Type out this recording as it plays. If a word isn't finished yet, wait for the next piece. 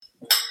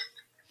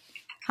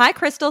Hi,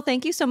 Krystal.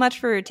 Thank you so much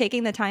for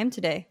taking the time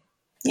today.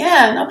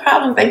 Yeah, no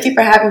problem. Thank you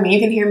for having me.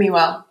 You can hear me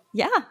well.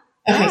 Yeah.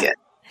 Okay, good.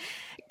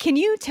 Can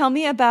you tell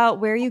me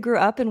about where you grew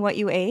up and what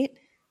you ate?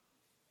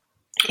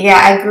 Yeah,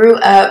 I grew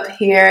up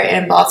here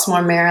in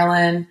Baltimore,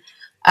 Maryland.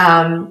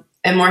 And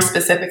more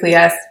specifically,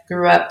 I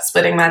grew up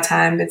splitting my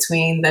time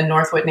between the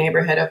Northwood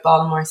neighborhood of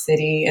Baltimore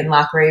City and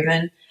Loch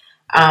Raven,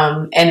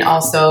 and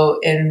also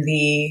in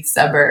the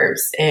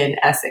suburbs in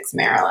Essex,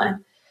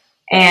 Maryland.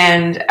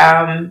 And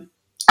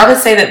I would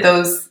say that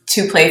those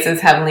two places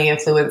heavily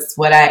influenced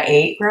what I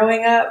ate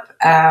growing up.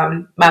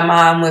 My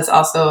mom was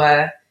also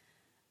a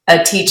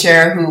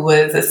teacher who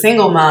was a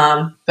single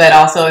mom, but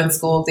also in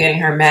school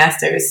getting her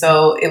master's.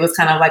 So it was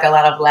kind of like a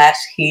lot of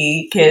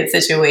latchkey kid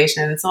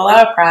situations. So a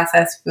lot of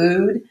processed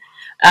food,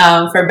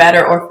 for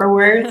better or for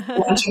worse.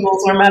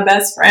 Lunchables were my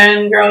best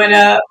friend growing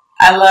up.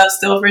 I love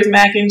Stouffer's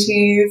mac and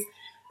cheese.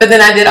 But then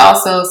I did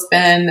also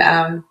spend,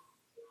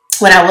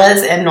 when I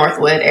was in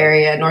Northwood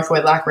area,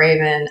 Northwood Loch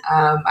Raven,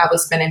 I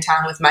was spending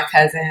time with my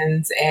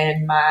cousins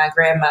and my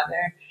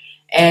grandmother.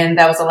 And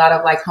that was a lot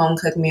of like home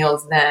cooked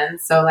meals then.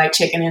 So like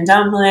chicken and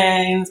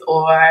dumplings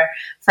or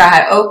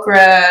fried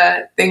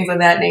okra, things of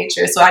that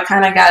nature. So I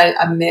kind of got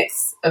a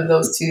mix of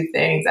those two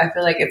things. I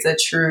feel like it's a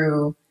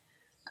true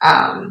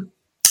um,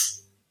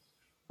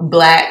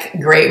 Black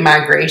Great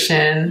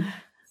Migration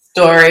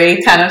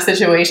story kind of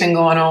situation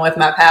going on with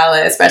my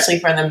palate, especially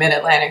for the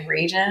Mid-Atlantic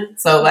region.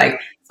 So like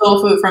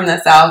soul food from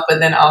the South, but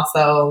then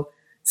also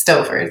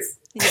Stouffer's.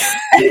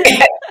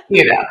 Yeah.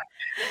 You know.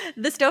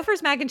 The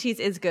Stouffer's mac and cheese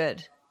is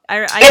good.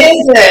 It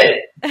is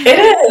good. It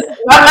is.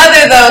 My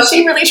mother, though,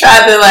 she really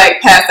tried to like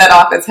pass that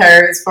off as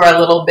hers for a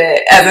little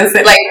bit. As I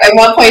said, like at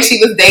one point she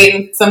was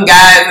dating some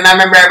guys, and I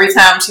remember every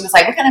time she was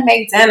like, "We're gonna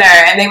make dinner,"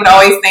 and they would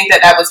always think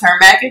that that was her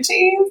mac and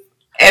cheese,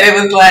 and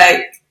it was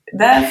like,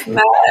 "That's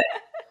not."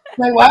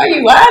 Like, why are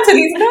you lying to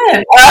these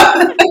men?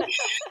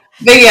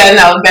 But yeah,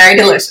 no, very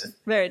delicious.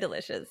 Very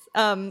delicious.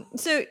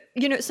 So,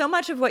 so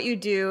much of what you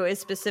do is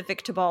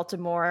specific to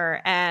Baltimore.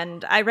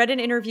 And I read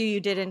an interview you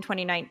did in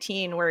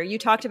 2019 where you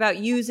talked about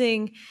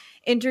using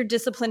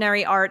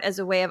interdisciplinary art as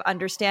a way of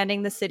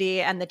understanding the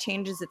city and the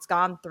changes it's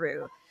gone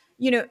through.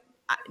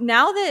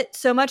 Now that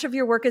so much of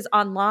your work is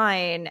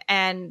online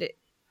and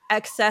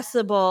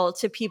accessible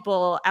to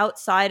people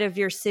outside of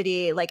your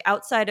city, like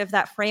outside of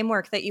that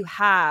framework that you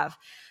have,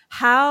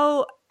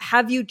 how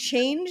have you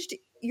changed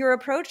your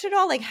approach at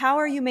all? Like, how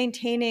are you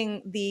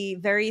maintaining the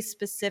very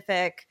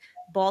specific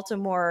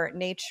Baltimore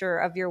nature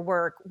of your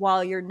work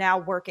while you're now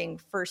working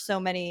for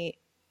a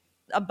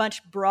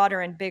much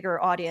broader and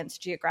bigger audience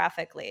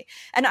geographically?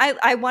 And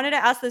I wanted to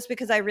ask this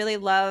because I really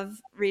love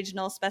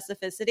regional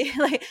specificity.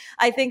 Like,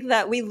 I think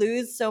that we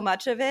lose so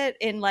much of it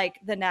in like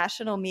the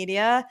national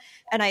media.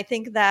 And I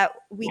think that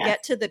we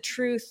get to the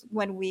truth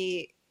when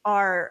we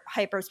are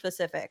hyper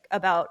specific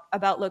about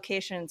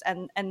locations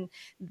and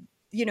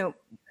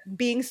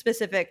being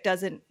specific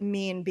doesn't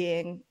mean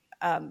being,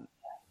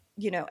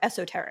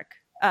 esoteric.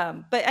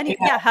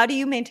 How do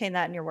you maintain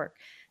that in your work?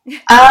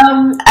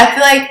 I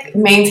feel like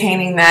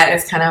maintaining that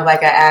is kind of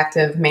like an act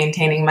of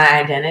maintaining my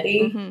identity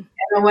in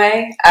a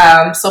way.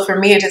 So for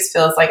me, it just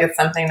feels like it's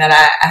something that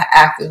I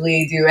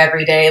actively do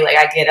every day. Like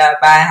I get up,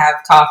 I have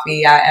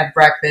coffee, I have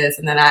breakfast,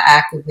 and then I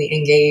actively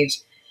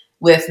engage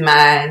with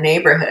my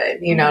neighborhood,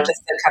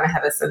 just to kind of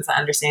have a sense of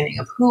understanding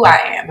of who I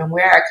am and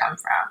where I come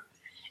from.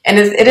 And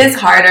it is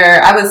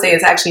harder. I would say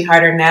it's actually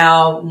harder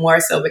now, more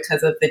so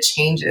because of the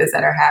changes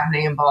that are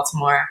happening in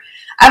Baltimore.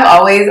 I've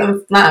always,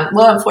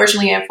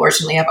 unfortunately and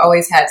fortunately, I've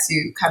always had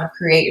to kind of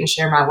create and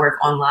share my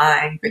work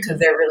online because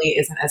there really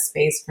isn't a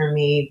space for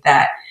me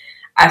that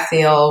I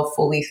feel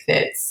fully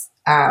fits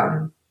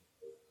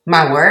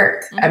my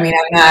work. I mean,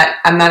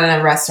 I'm not in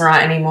a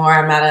restaurant anymore.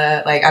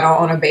 I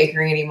don't own a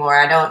bakery anymore.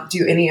 I don't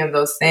do any of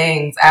those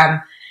things.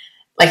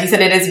 Like you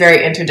said, it is very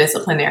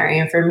interdisciplinary.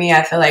 And for me,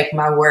 I feel like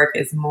my work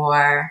is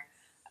more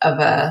of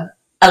a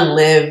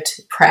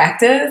lived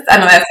practice. I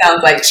know that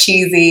sounds like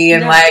cheesy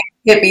and like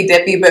hippy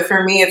dippy, but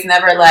for me, it's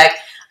never like,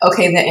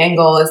 okay, the end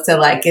goal is to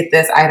like get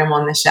this item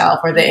on the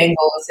shelf, or the end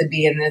goal is to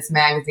be in this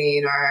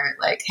magazine, or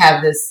like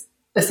have this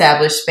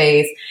established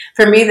space.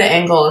 For me, the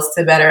end goal is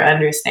to better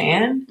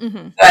understand.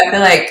 So I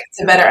feel like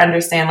to better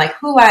understand like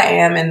who I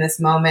am in this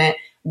moment,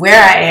 where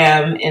I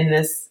am in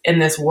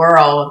this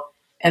world,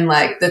 and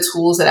like the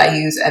tools that I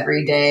use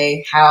every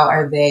day, how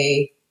are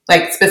they,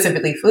 like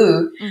specifically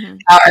food,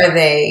 how are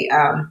they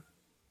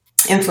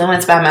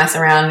influenced by my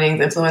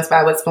surroundings, influenced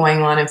by what's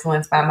going on,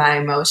 influenced by my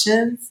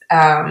emotions.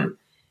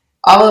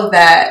 All of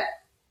that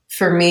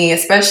for me,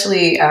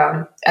 especially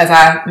as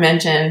I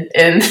mentioned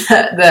in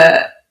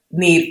the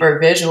need for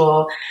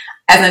visual,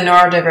 as a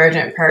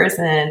neurodivergent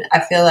person,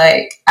 I feel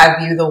like I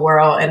view the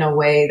world in a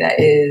way that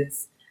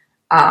is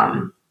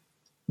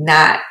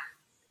not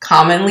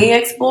commonly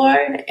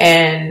explored.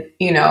 And,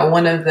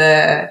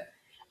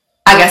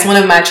 one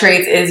of my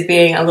traits is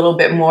being a little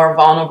bit more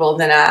vulnerable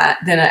than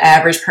an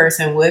average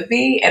person would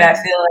be. And I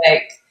feel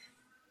like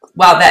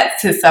while that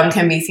to some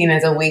can be seen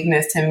as a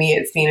weakness, to me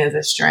it's seen as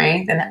a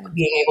strength, and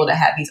being able to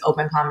have these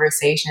open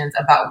conversations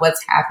about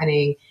what's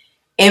happening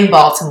in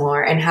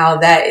Baltimore and how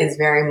that is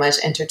very much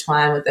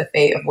intertwined with the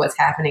fate of what's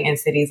happening in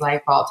cities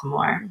like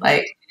Baltimore,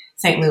 like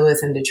St.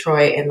 Louis and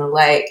Detroit and the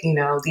like,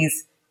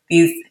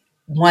 these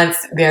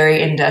once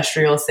very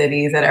industrial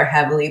cities that are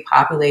heavily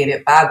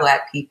populated by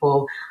Black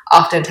people,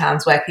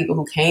 oftentimes Black people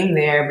who came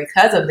there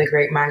because of the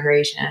Great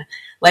Migration.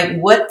 Like,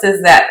 what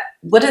does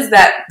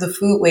the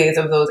foodways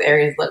of those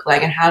areas look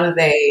like, and how do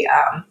they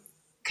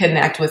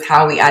connect with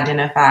how we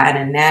identify in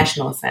a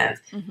national sense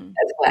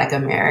as Black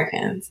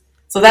Americans?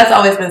 So that's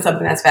always been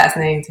something that's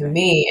fascinating to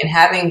me. And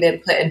having been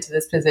put into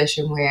this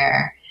position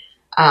where,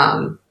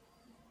 I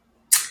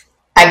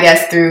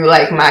guess through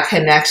like my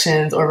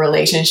connections or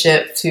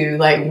relationship to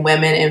like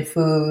women in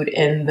food,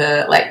 in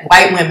the like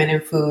white women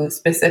in food,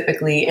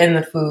 specifically in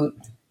the food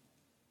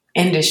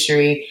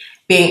industry,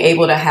 being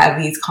able to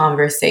have these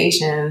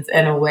conversations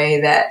in a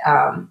way that,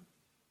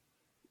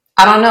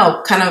 I don't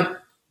know, kind of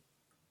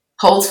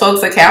holds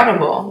folks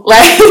accountable.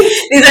 Like,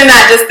 these are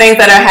not just things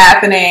that are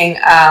happening,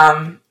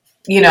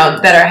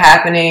 that are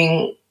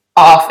happening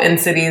off in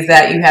cities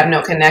that you have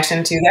no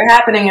connection to. They're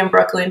happening in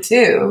Brooklyn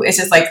too. It's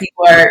just like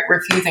people are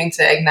refusing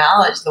to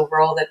acknowledge the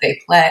role that they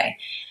play.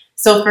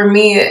 So for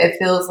me, it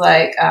feels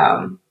like,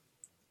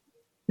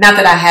 not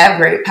that I have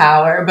great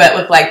power, but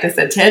with like this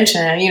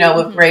attention,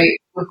 with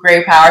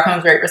great power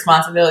comes great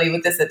responsibility.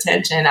 With this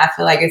attention, I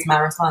feel like it's my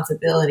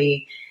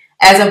responsibility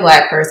as a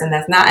Black person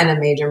that's not in a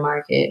major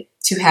market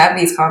to have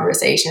these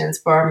conversations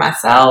for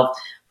myself,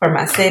 for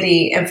my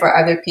city, and for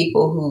other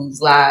people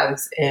whose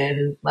lives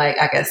and like,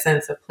 I guess,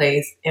 sense of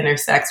place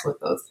intersects with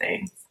those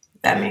things.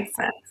 That makes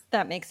sense.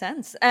 That makes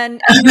sense.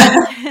 And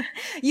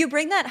you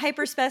bring that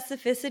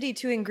hyperspecificity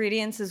to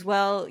ingredients as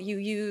well. You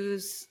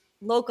use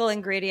local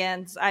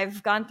ingredients.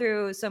 I've gone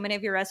through so many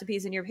of your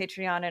recipes in your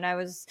Patreon, and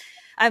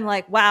I'm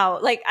like, wow,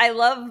 like I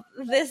love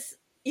this,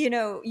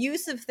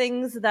 use of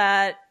things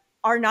that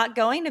are not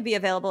going to be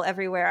available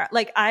everywhere.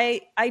 Like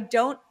I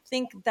don't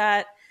think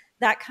that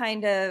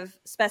kind of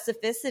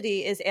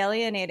specificity is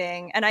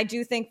alienating. And I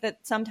do think that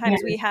sometimes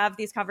we have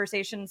these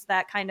conversations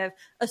that kind of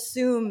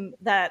assume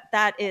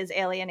that is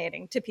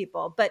alienating to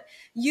people. But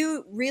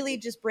you really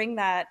just bring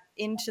that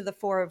into the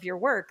fore of your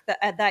work,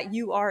 that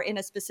you are in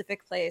a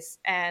specific place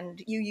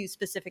and you use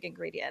specific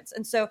ingredients.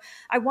 And so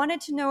I wanted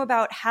to know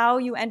about how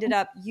you ended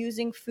up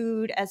using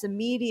food as a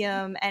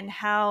medium and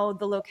how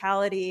the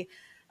locality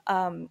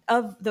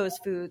of those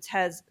foods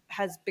has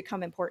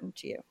become important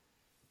to you.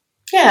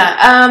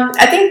 Yeah,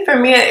 I think for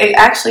me, it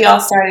actually all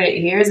started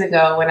years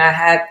ago when I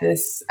had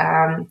this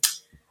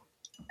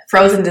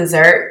frozen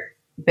dessert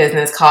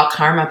business called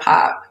Karma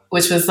Pop,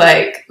 which was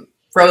like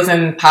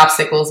frozen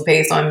popsicles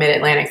based on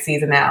mid-Atlantic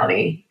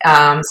seasonality.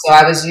 So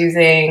I was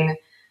using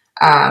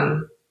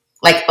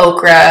like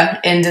okra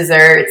in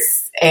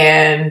desserts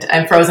and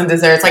frozen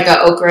desserts, like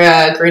a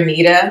okra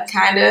granita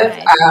kind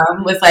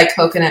of, with like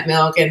coconut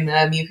milk and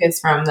the mucus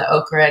from the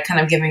okra, kind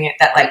of giving it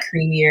that like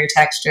creamier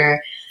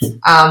texture.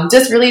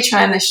 Just really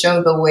trying to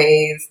show the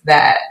ways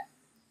that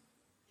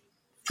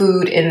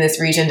food in this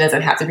region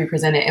doesn't have to be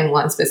presented in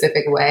one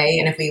specific way.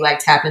 And if we like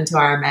tap into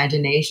our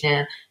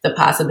imagination, the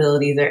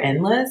possibilities are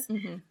endless.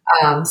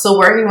 So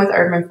working with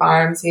urban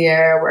farms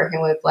here,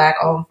 working with Black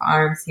owned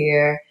farms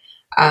here,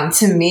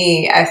 to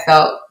me, I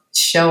felt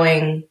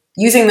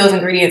using those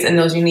ingredients in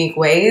those unique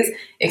ways,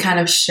 it kind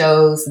of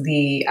shows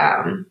the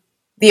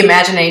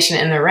imagination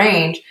and the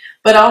range,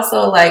 but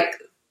also like,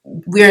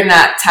 we're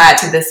not tied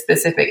to this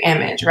specific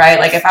image, right?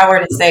 Like if I were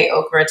to say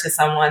okra to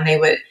someone, they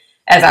would,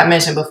 as I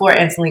mentioned before,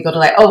 instantly go to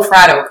like, oh,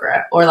 fried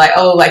okra, or like,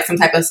 oh, like some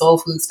type of soul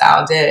food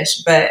style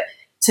dish. But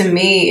to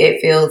me, it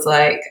feels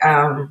like,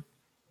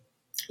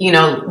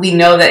 we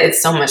know that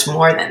it's so much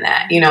more than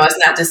that.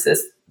 It's not just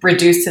this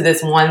reduced to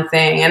this one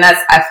thing. And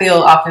I feel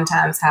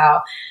oftentimes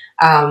how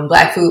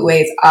Black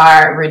foodways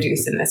are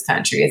reduced in this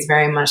country. It's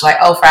very much like,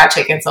 oh, fried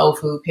chicken, soul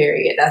food,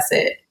 period. That's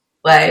it.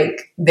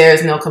 Like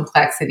there's no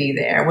complexity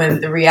there, when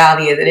the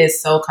reality is it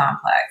is so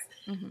complex.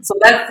 So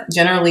that's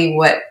generally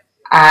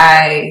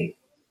that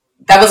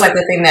was like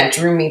the thing that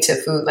drew me to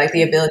food, like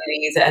the ability to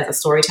use it as a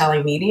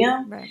storytelling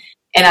medium. Right.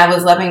 And I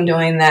was loving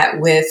doing that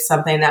with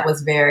something that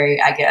was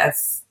very, I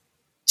guess,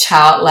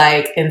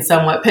 childlike and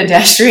somewhat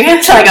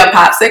pedestrian, like a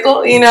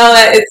popsicle,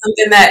 that it's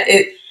something that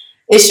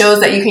it shows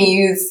that you can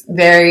use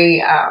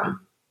very,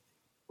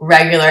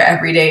 regular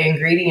everyday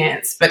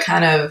ingredients, but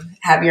kind of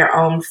have your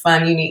own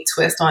fun, unique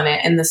twist on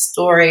it. And the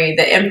story,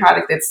 the end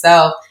product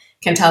itself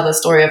can tell the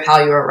story of how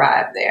you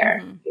arrived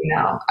there,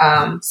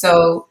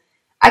 So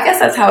I guess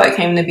that's how it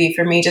came to be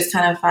for me, just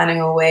kind of finding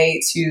a way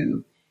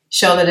to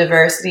show the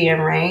diversity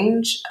and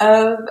range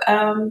of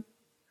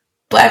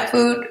Black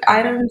food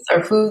items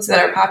or foods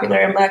that are popular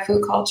in Black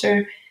food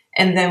culture,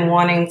 and then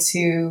wanting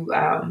to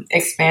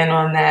expand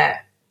on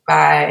that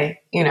by,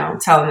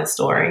 telling the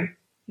story.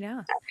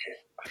 Yeah.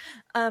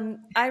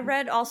 I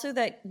read also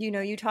that,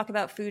 you talk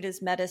about food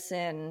as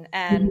medicine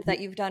and that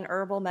you've done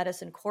herbal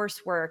medicine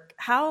coursework.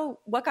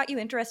 What got you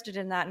interested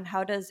in that, and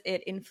how does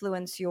it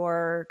influence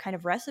your kind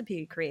of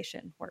recipe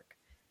creation work?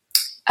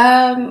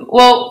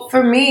 Well,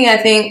 for me, I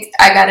think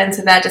I got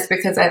into that just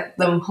because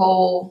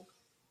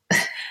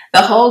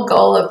the whole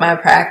goal of my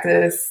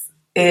practice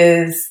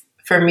is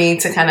for me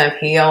to kind of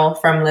heal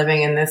from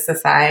living in this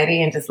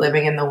society and just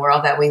living in the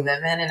world that we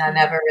live in. And I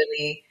never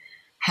really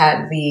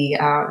had the,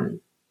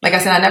 like I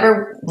said, I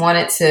never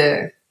wanted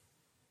to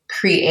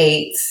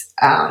create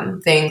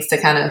things to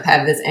kind of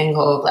have this end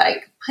goal of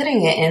like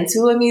putting it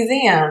into a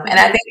museum. And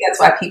I think that's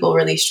why people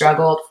really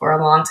struggled for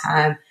a long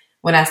time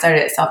when I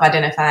started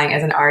self-identifying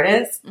as an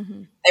artist.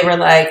 Mm-hmm. They were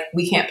like,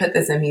 we can't put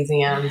this in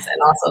museums.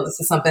 And also this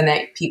is something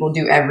that people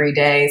do every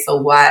day. So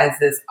why is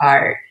this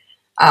art?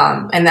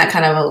 And that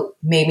kind of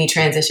made me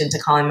transition to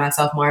calling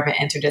myself more of an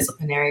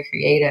interdisciplinary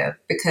creative,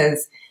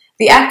 because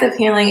the act of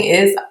healing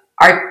is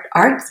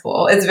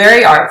artful. It's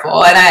very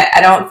artful. And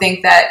I don't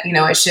think that, you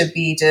know, it should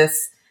be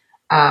just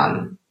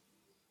kind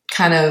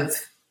of,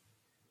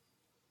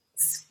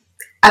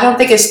 I don't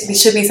think it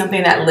should be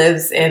something that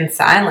lives in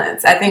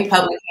silence. I think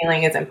public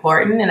healing is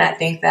important. And I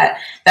think that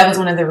was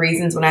one of the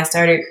reasons when I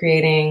started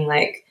creating,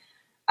 like,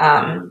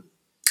 I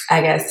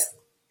guess,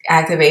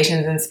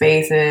 activations in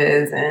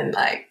spaces and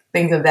like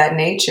things of that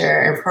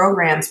nature and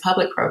programs,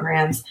 public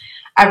programs,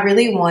 I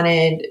really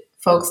wanted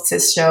folks to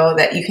show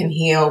that you can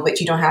heal, but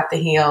you don't have to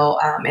heal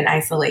in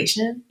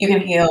isolation. You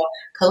can heal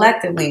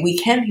collectively. We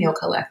can heal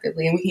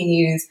collectively, and we can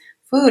use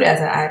food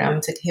as an item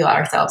to heal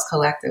ourselves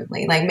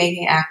collectively, like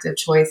making active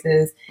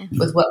choices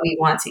with what we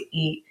want to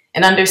eat,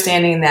 and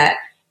understanding that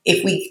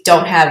if we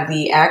don't have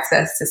the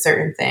access to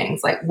certain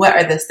things, like what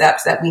are the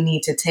steps that we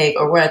need to take,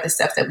 or what are the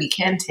steps that we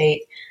can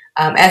take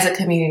as a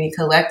community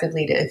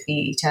collectively to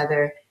feed each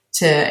other,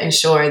 to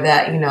ensure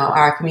that, you know,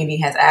 our community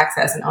has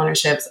access and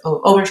ownership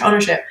over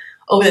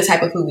the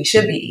type of food we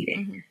should be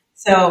eating. Mm-hmm.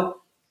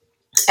 So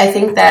I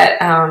think that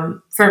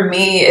for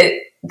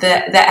me,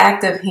 the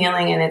act of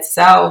healing in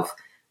itself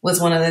was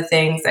one of the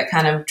things that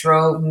kind of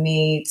drove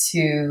me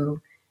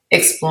to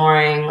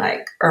exploring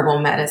like herbal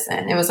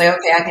medicine. It was like,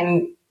 okay, I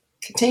can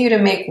continue to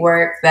make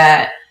work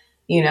that,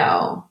 you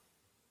know,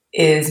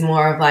 is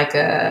more of like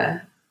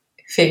a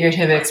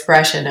figurative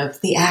expression of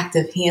the act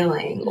of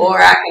healing,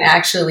 or I can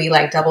actually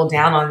like double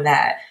down on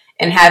that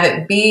and have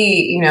it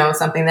be, you know,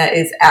 something that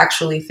is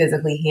actually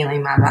physically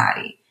healing my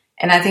body.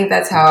 And I think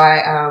that's how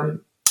I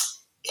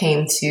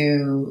came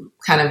to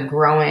kind of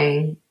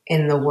growing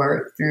in the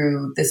work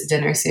through this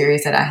dinner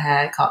series that I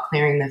had called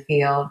Clearing the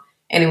Field.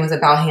 And it was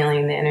about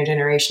healing the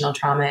intergenerational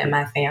trauma in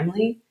my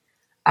family,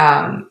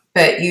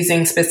 but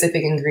using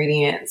specific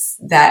ingredients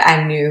that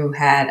I knew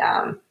had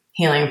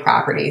healing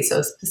properties.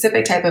 So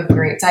specific types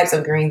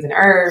of greens and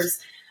herbs,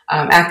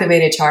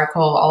 activated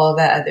charcoal, all of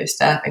that other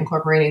stuff,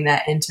 incorporating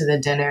that into the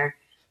dinner,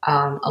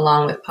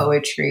 along with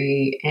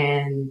poetry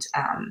and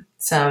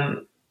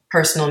some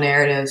personal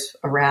narratives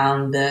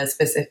around the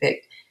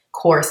specific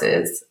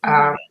courses,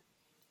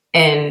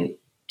 and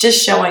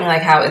just showing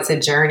like how it's a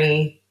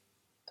journey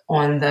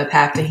on the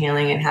path to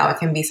healing, and how it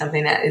can be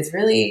something that is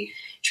really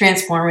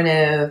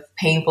transformative,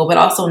 painful, but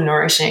also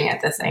nourishing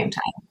at the same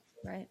time.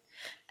 Right.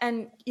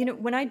 And, you know,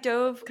 when I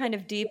dove kind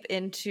of deep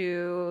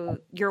into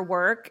your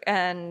work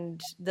and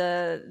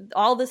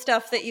all the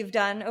stuff that you've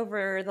done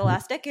over the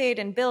last decade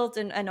and built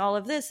and all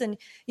of this, and,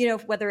 you know,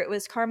 whether it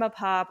was Karma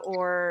Pop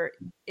or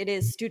it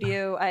is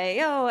Studio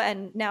IAO,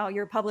 and now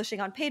you're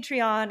publishing on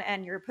Patreon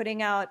and you're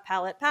putting out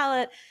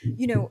Palette,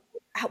 you know,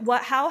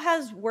 how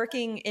has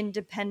working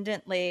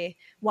independently,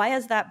 why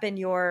has that been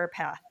your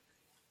path?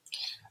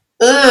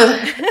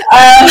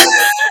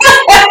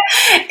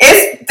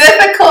 It's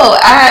difficult.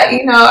 I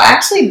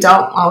actually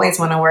don't always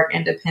want to work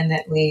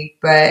independently,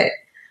 but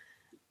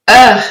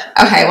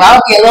okay, well,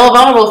 I'll be a little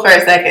vulnerable for a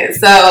second.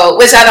 So,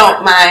 which I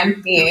don't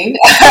mind being,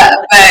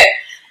 but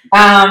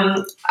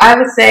I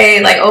would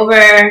say like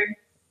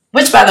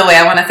which by the way,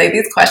 I want to say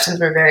these questions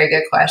were very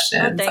good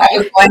questions. I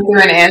was going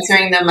through and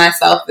answering them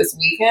myself this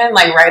weekend,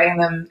 like writing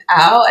them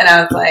out, and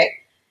I was like,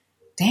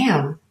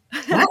 damn.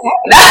 You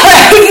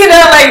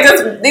know, like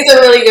just these are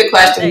really good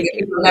questions that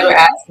people never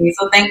ask me.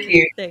 So thank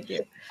you. Thank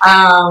you.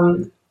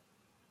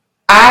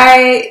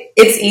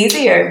 It's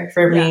easier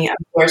for me,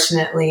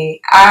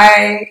 unfortunately.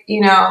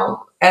 You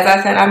know, as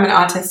I said, I'm an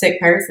autistic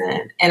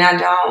person,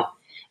 and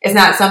it's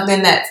not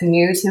something that's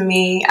new to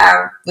me.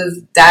 I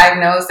was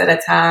diagnosed at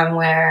a time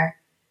where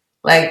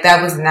like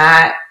that was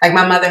not like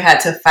my mother had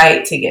to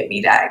fight to get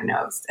me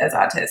diagnosed as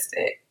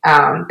autistic,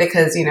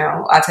 because, you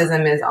know,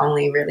 autism is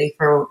only really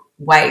for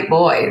white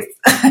boys.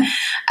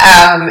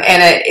 And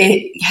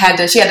she had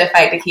to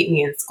fight to keep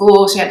me in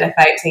school. She had to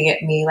fight to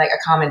get me like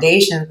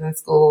accommodations in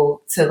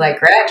school to like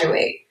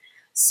graduate.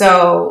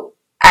 So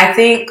I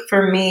think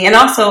for me, and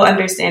also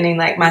understanding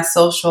like my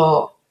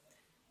social,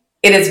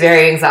 it is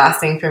very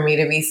exhausting for me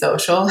to be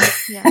social.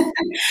 Yeah.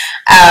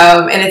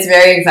 And it's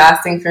very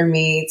exhausting for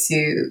me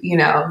to, you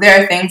know,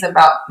 there are things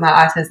about my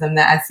autism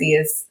that I see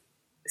as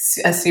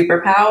a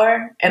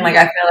superpower. And like,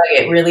 I feel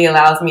like it really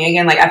allows me,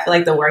 again, like, I feel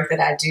like the work that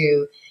I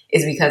do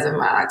is because of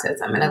my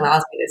autism. It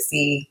allows me to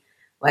see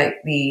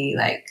like the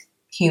like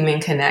human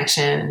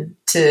connection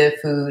to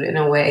food in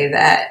a way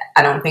that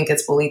I don't think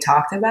is fully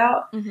talked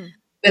about. Mm-hmm.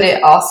 But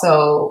it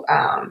also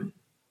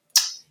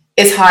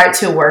it's hard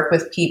to work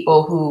with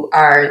people who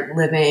are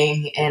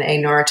living in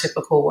a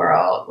neurotypical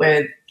world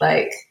where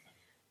like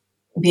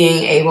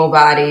being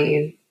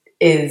able-bodied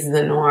is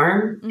the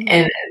norm. Mm-hmm.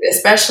 And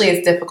especially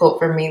it's difficult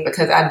for me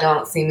because I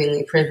don't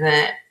seemingly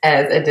present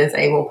as a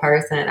disabled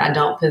person. I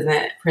don't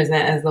present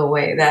as the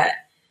way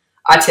that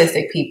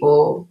autistic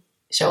people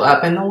show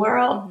up in the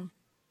world.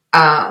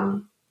 Mm-hmm.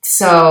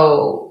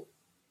 So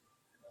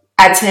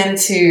I tend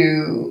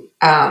to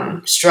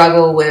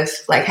struggle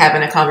with like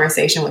having a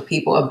conversation with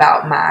people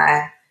about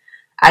my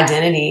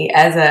identity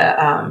as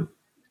a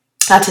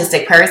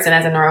autistic person,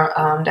 as a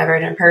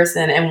neurodivergent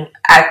person. And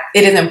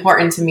it is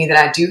important to me that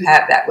I do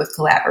have that with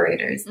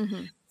collaborators.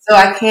 Mm-hmm. So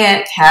I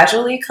can't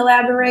casually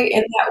collaborate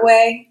in that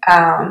way.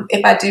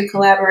 If I do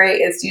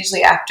collaborate, it's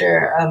usually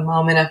after a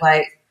moment of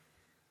like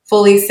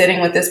fully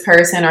sitting with this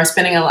person or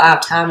spending a lot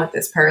of time with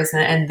this person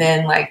and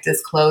then like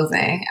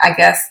disclosing. I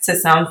guess to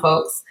some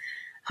folks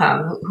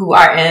who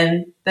are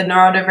in the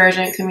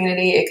neurodivergent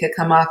community, it could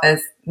come off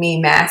as me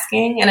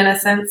masking. And in a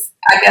sense,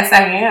 I guess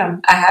I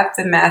am. I have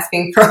been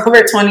masking for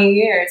over 20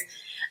 years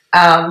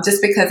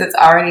just because it's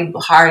already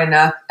hard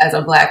enough as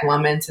a Black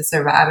woman to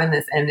survive in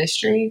this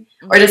industry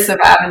or to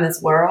survive in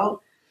this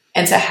world.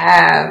 And to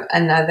have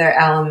another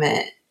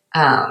element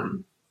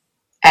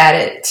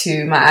added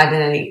to my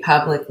identity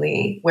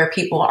publicly where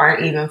people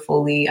aren't even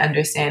fully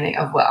understanding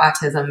of what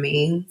autism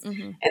means.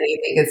 Mm-hmm. And they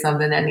think it's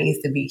something that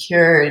needs to be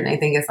cured and they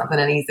think it's something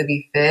that needs to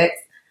be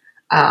fixed.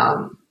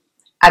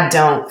 I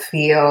don't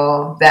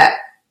feel that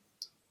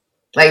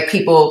like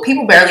people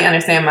barely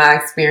understand my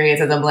experience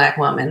as a Black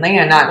woman. They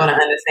are not going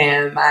to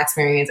understand my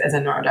experience as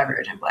a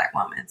neurodivergent Black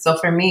woman. So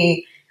for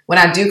me, when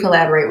I do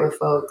collaborate with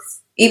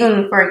folks,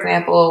 even for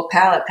example,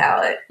 Palette,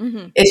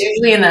 mm-hmm. it's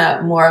usually in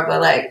a more of a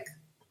like,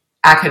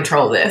 I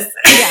control this.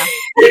 Yeah.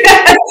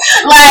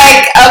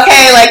 Like,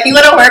 okay, like you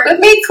want to work with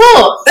me?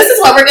 Cool. This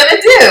is what we're going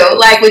to do.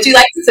 Like, would you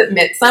like to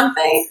submit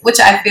something? Which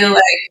I feel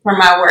like for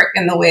my work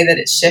and the way that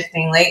it's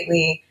shifting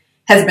lately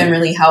has been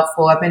really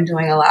helpful. I've been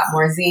doing a lot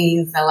more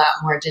zines and a lot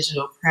more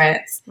digital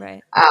prints,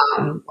 right?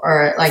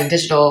 Or like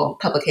digital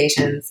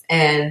publications.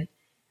 And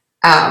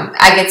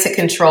I get to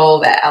control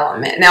that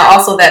element. Now,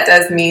 also that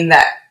does mean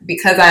that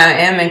because I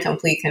am in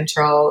complete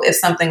control, if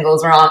something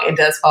goes wrong, it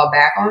does fall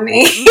back on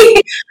me.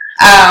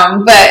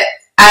 But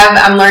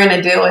I'm learning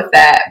to deal with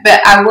that.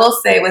 But I will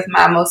say with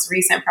my most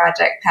recent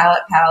project,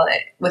 Palette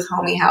with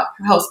Homie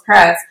Host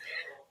Press,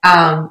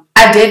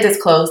 I did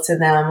disclose to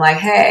them like,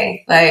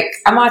 hey, like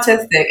I'm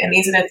autistic and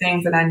these are the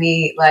things that I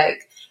need.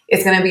 Like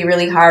it's going to be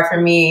really hard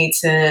for me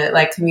to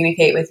like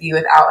communicate with you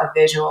without a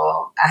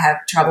visual. I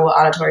have trouble with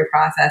auditory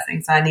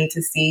processing. So I need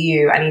to see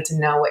you. I need to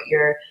know what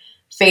your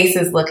face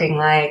is looking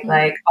like.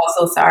 Like,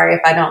 also sorry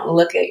if I don't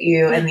look at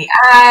you in the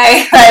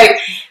eye. Like,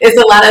 it's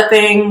a lot of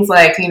things.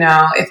 Like, you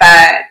know, if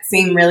I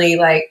seem really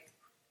like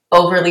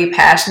overly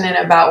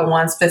passionate about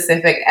one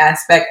specific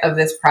aspect of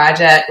this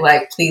project,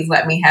 like, please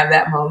let me have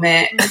that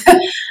moment.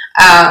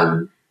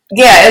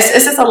 Yeah,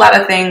 it's just a lot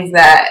of things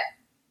that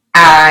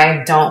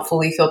I don't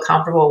fully feel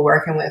comfortable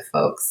working with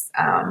folks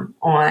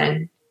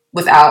on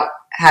without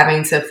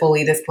having to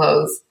fully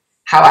disclose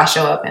how I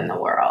show up in the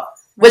world,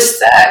 which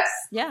sucks.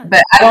 Yeah.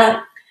 But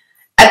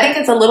I think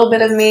it's a little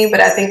bit of me, but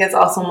I think it's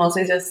also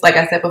mostly just, like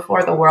I said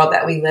before, the world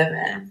that we live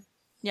in.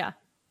 Yeah.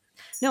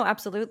 No,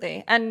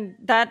 absolutely. And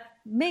that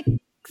makes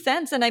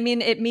sense. And I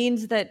mean, it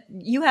means that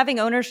you having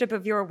ownership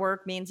of your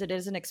work means it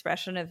is an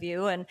expression of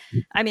you. And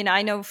I mean,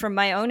 I know from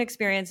my own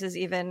experiences,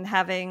 even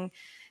having,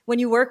 when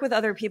you work with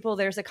other people,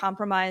 there's a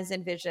compromise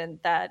in vision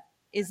that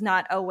is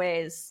not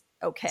always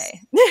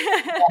okay.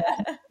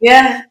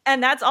 Yeah.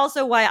 And that's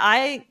also why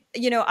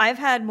I've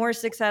had more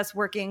success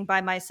working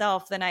by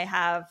myself than I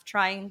have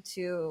trying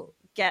to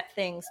get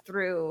things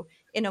through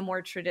in a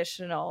more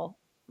traditional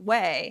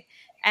way.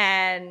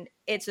 And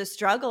it's a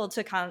struggle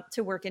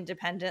to work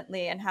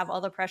independently and have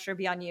all the pressure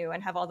be on you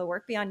and have all the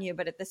work be on you.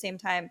 But at the same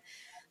time,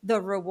 the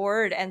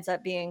reward ends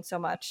up being so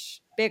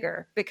much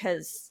bigger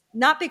because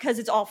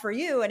it's all for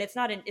you and it's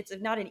not an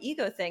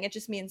ego thing. It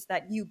just means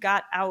that you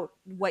got out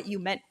what you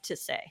meant to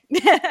say.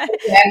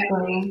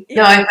 Exactly.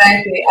 Yeah. No,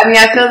 exactly. I mean,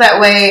 I feel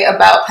that way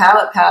about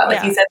Palette.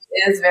 Like you said,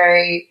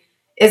 it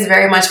is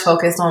very much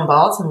focused on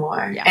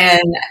Baltimore. Yeah.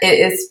 And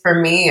it is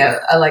for me a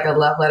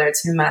love letter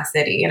to my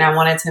city. And I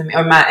wanted to,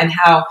 and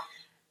how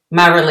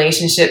my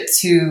relationship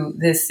to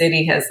this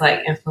city has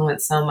like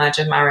influenced so much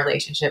of my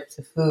relationship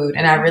to food.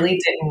 And I really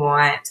didn't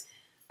want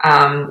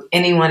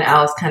anyone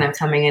else kind of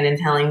coming in and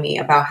telling me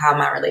about how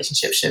my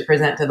relationship should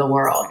present to the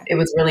world. It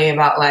was really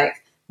about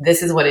like,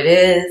 this is what it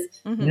is.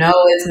 Mm-hmm. No,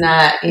 it's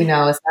not,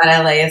 it's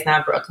not LA, it's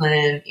not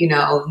Brooklyn,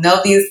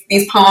 no,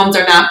 these poems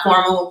are not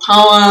formal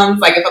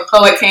poems. Like if a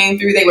poet came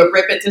through, they would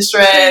rip it to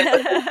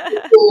shreds.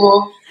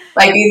 Cool.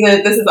 Like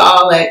this is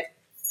all like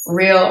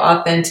real,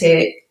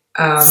 authentic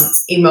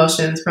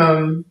emotions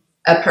from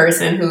a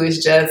person who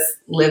is just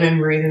living,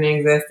 breathing,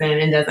 existing,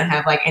 and doesn't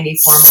have like any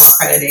formal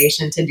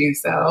accreditation to do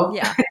so.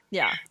 Yeah,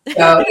 yeah.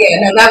 So yeah,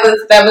 no,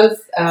 that was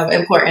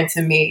important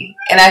to me,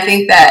 and I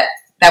think that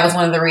was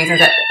one of the reasons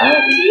that. Oh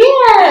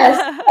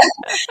yes,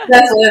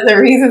 that's one of the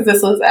reasons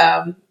this was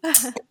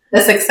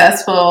a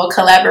successful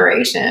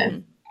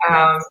collaboration.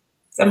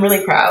 So I'm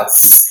really proud.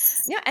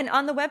 Yeah, and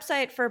on the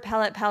website for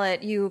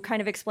Palette, you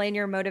kind of explain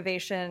your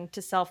motivation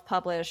to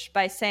self-publish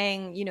by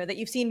saying, that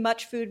you've seen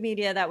much food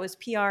media that was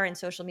PR and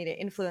social media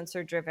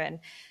influencer driven,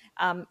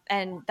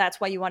 and that's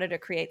why you wanted to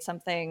create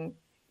something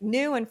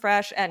new and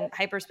fresh and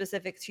hyper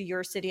specific to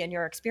your city and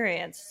your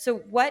experience. So,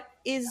 what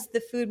is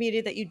the food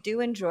media that you do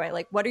enjoy?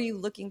 Like, what are you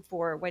looking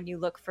for when you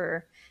look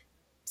for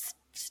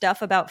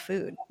stuff about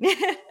food?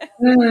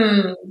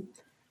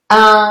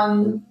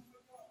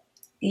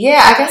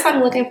 Yeah, I guess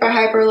I'm looking for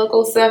hyper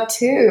local stuff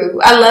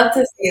too. I love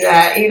to see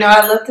that.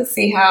 I love to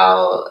see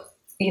how,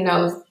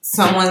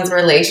 someone's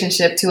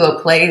relationship to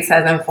a place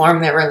has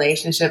informed their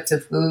relationship to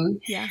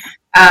food. Yeah.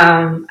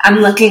 I'm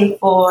looking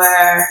for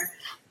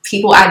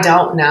people I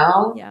don't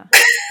know. Yeah.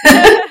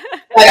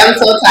 Like, I'm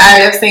so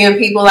tired of seeing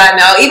people I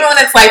know, even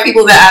when it's like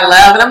people that I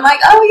love, and I'm like,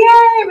 oh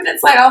yay! But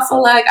it's like also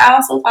like I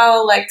also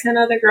follow like 10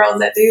 other girls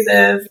that do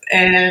this,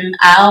 and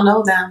I don't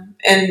know them,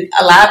 and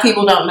a lot of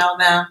people don't know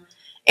them,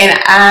 and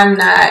I'm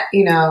not,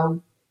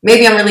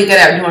 maybe I'm really good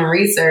at doing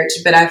research,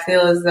 but I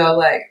feel as though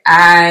like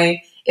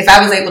if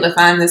I was able to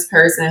find this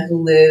person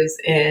who lives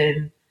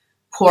in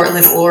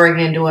Portland,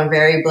 Oregon, doing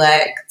very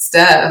Black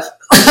stuff,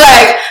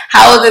 like,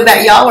 how is it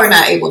that y'all were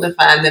not able to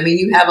find them and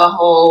you have a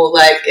whole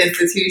like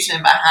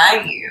institution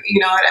behind you?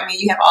 You know what I mean?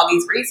 You have all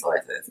these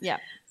resources. Yeah.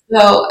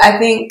 So I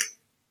think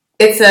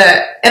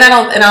and I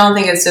don't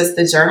think it's just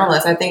the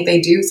journalists. I think they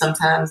do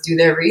sometimes do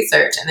their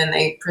research and then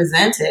they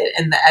present it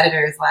and the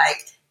editor is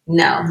like,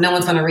 no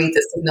one's going to read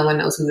this because no one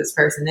knows who this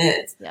person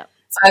is. Yeah.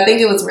 So I think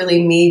it was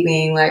really me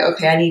being like,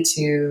 okay, I need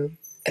to,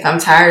 if I'm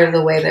tired of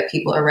the way that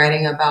people are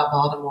writing about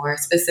Baltimore,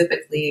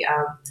 specifically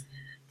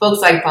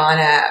folks like Bon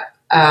App,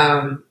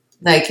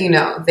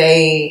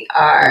 they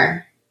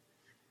are,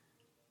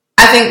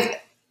 I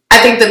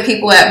think the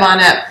people at Bon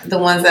App, the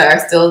ones that are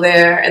still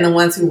there and the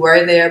ones who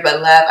were there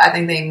but left, I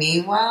think they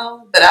mean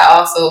well, but I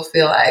also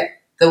feel like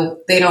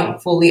they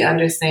don't fully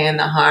understand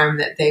the harm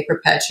that they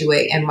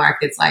perpetuate in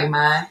markets like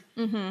mine.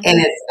 Mm-hmm. And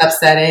it's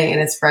upsetting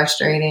and it's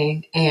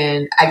frustrating.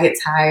 And I get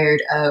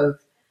tired of,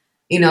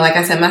 like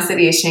I said, my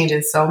city is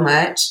changing so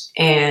much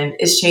and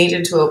it's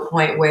changing to a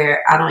point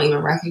where I don't even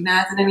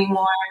recognize it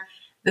anymore.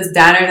 This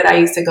diner that I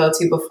used to go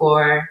to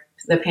before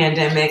the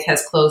pandemic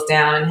has closed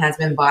down and has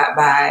been bought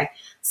by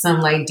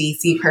some like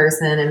DC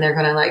person, and they're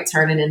going to like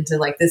turn it into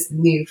like this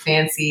new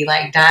fancy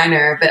like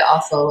diner, but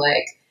also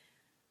like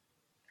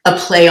a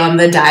play on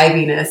the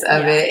diviness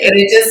of it. And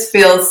it just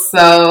feels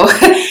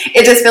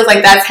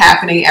like that's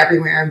happening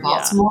everywhere in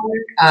Baltimore.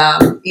 Yeah.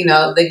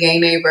 The gay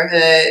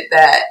neighborhood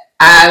that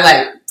I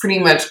like pretty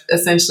much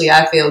essentially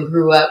I feel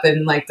grew up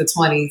in like the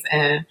 20s,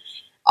 and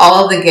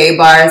all of the gay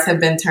bars have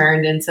been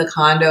turned into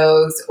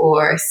condos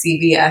or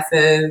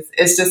CVS's.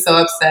 It's just so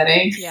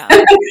upsetting. Yeah.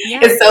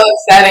 It's so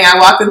upsetting. I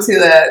walked into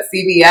the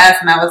CVS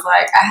and I was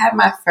like, I had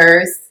my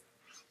first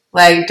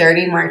like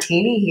dirty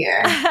martini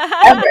here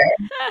ever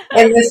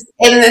in this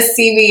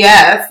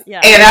CVS.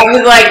 Yeah. And I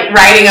was like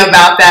writing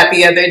about that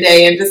the other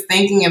day and just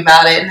thinking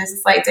about it. And it's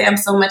just like, damn,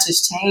 so much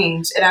has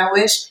changed. And I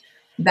wish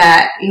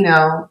that,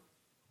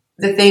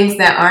 the things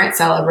that aren't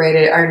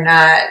celebrated are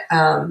not,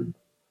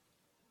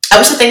 I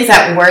wish the things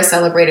that were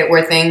celebrated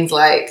were things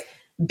like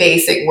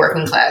basic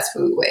working class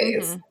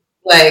foodways,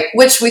 like,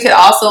 which we could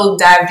also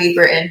dive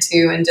deeper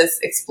into and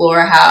just explore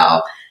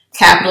how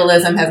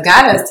capitalism has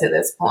got us to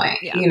this point,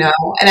 and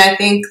I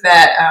think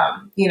that,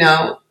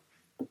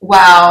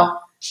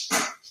 while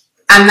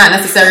I'm not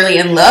necessarily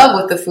in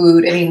love with the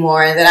food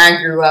anymore that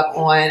I grew up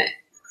on,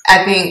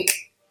 I think,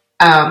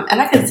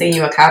 and I can send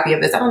you a copy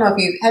of this. I don't know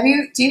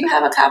if do you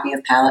have a copy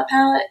of Palette?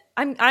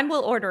 I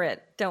will order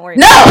it. Don't worry.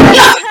 No.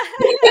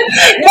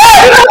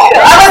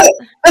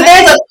 But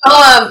there's a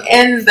poem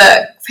in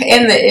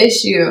the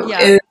issue.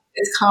 Yeah.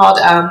 It's called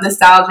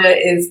Nostalgia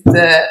is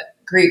the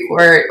Greek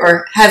word,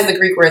 or has the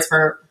Greek words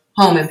for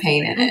home and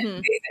pain in it.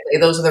 Basically,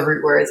 those are the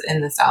root words in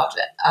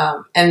nostalgia.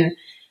 And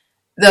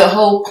the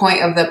whole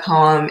point of the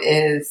poem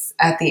is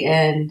at the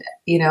end,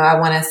 I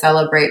want to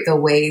celebrate the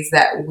ways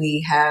that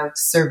we have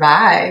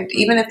survived,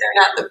 even if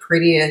they're not the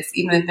prettiest,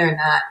 even if they're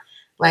not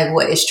like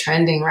what is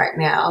trending right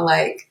now.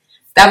 Like,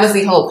 that was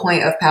the whole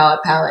point of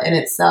Palette in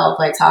itself,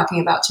 like talking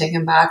about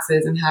chicken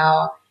boxes and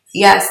how,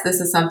 yes, this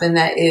is something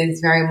that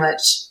is very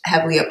much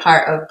heavily a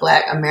part of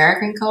Black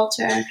American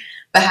culture,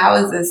 but how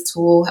has this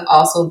tool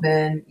also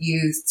been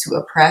used to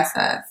oppress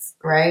us,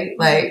 right?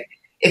 Like,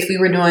 if we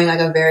were doing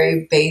like a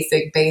very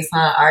basic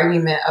baseline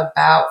argument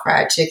about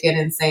fried chicken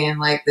and saying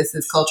like, this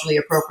is culturally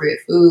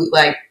appropriate food,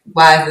 like,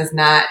 why is this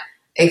not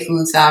a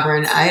food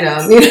sovereign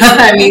item? You know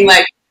what I mean?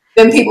 Like,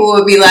 then people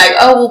would be like,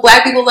 oh, well,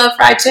 Black people love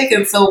fried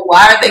chicken, so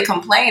why are they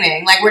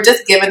complaining? Like, we're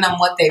just giving them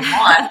what they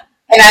want.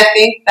 And I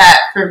think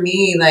that for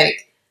me,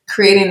 like,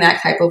 creating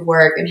that type of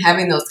work and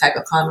having those type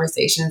of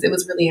conversations, it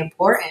was really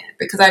important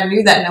because I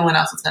knew that no one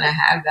else was going to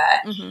have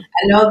that.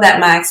 I know that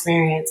my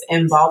experience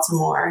in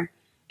Baltimore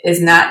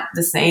is not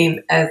the same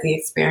as the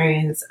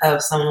experience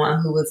of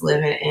someone who was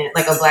living in,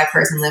 like a Black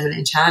person living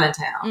in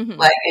Chinatown,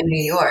 like in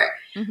New York.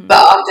 But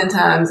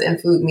oftentimes in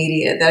food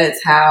media, that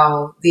is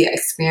how the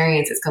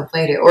experience is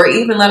conflated, or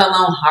even let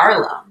alone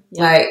Harlem.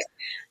 Like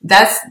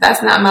that's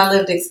not my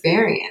lived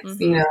experience.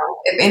 You know,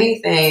 if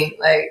anything,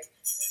 like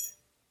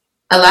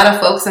a lot of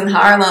folks in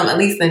Harlem, at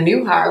least the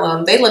new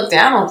Harlem, they look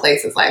down on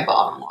places like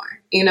Baltimore.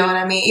 You know what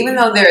I mean? Even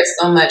though there is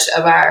so much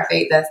of our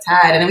fate that's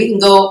tied, and we can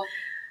go,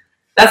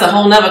 that's a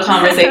whole nother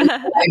conversation,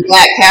 like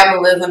Black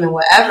capitalism and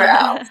whatever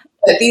else.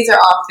 But these are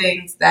all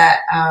things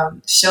that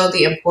show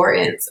the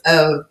importance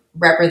of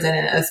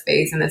representing a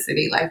space in a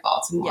city like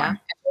Baltimore.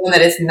 And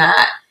that it's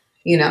not,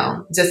 you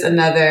know, just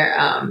another,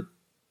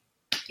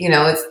 you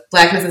know, it's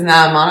Blackness is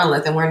not a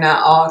monolith, and we're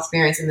not all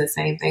experiencing the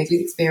same things. We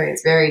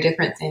experience very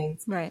different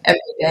things every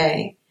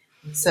day.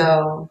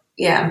 So,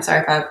 yeah, I'm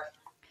sorry if I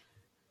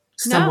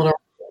stumbled over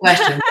the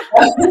question.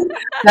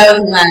 That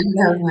was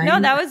mine. No,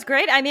 that was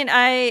great. I mean,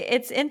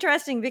 it's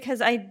interesting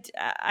because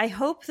I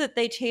hope that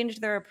they changed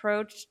their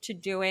approach to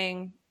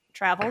doing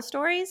travel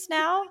stories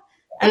now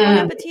at Bon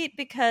Appetit,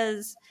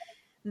 because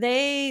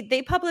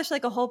they published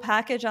like a whole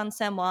package on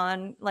San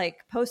Juan, like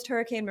post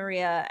Hurricane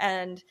Maria,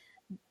 and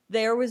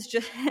there was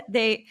just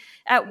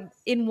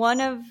in one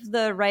of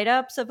the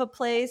write-ups of a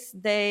place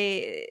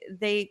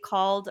they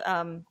called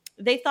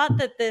they thought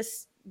that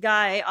this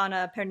guy on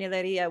a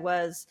pernilleria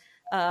was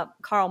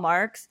Karl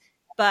Marx,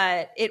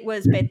 but it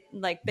was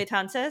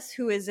Betances,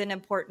 who is an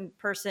important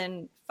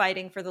person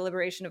fighting for the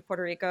liberation of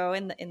Puerto Rico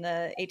in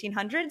the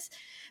 1800s.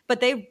 But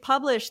they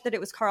published that it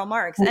was Karl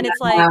Marx, and it's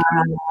like,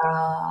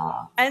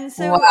 and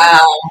so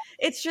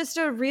it's just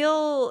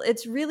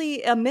it's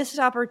really a missed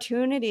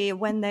opportunity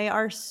when they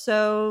are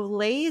so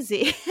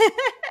lazy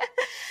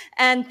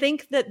and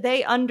think that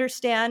they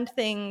understand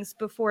things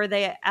before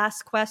they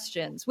ask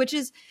questions, which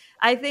is,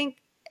 I think,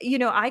 you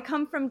know, I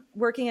come from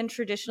working in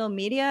traditional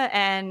media,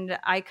 and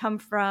I come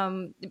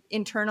from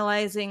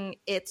internalizing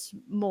its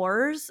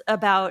mores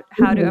about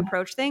how to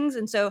approach things.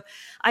 And so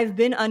I've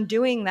been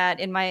undoing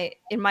that in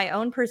my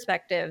own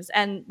perspectives.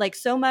 And like,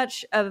 so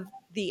much of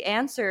the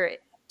answer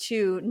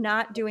to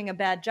not doing a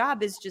bad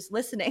job is just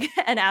listening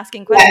and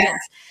asking questions.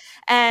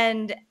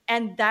 And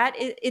that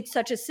it's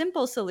such a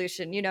simple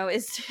solution, you know,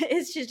 is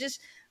to just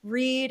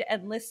read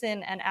and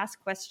listen and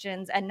ask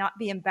questions and not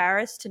be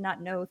embarrassed to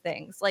not know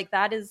things. Like,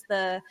 that is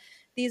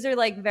these are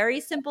like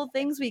very simple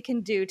things we can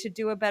do to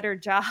do a better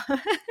job.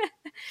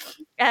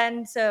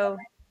 And so,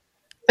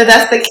 but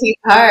that's the key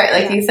part.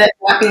 Like you said,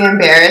 not be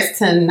embarrassed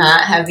to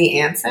not have the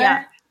answer.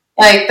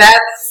 Like,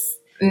 that's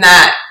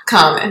not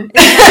common.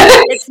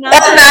 It's not.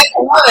 That's not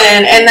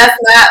common. And that's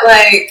not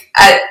like,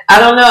 I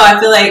don't know. I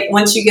feel like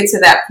once you get to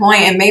that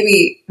point, and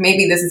maybe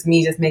this is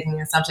me just making an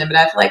assumption, but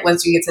I feel like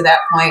once you get to that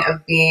point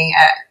of being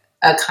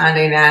a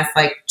Condé Nast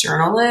like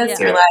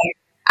journalist, you're like,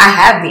 I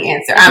have the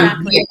answer.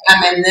 Exactly.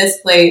 I'm in this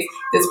place.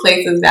 This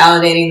place is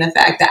validating the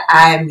fact that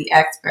I am the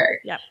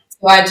expert.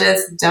 So I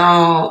just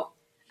don't.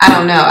 I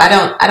don't know. I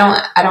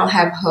don't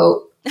have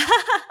hope.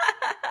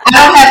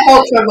 I don't have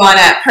hope for Bon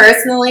App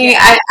personally.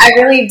 I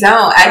really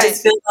don't. I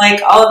just feel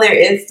like all there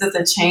is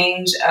a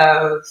change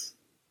of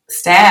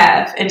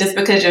staff, and just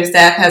because your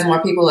staff has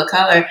more people of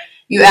color,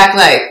 you act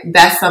like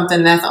that's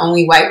something that's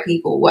only white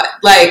people. What?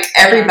 Like,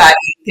 everybody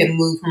can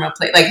move from a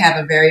place, like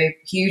have a very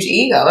huge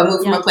ego and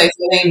move from a place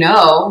where they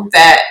know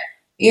that,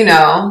 you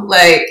know,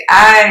 like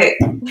I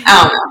don't know.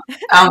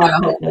 I don't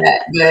want to hope for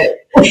that,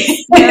 but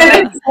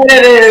it is what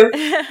it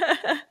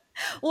is.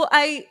 Well,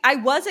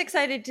 I was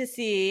excited to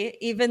see,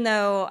 even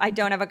though I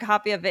don't have a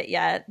copy of it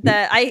yet,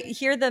 that I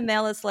hear the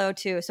mail is slow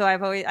too. So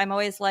I'm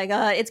always like,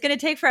 it's going to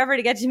take forever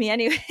to get to me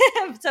anyway.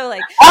 So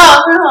like,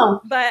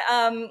 no. But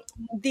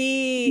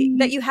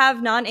that you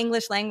have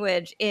non-English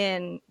language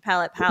in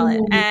Palette,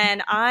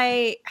 and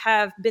I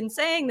have been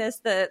saying this,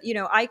 that, you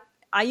know,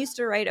 I used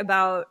to write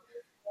about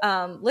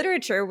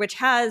literature, which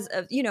has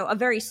a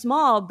very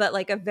small but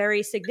like a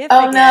very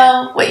significant. Oh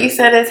no! What you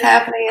said is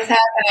happening.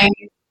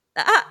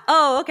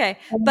 Okay.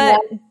 But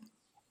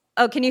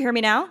can you hear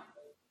me now?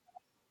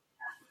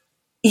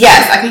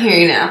 Yes, I can hear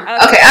you now.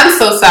 Okay, I'm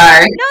so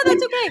sorry. No,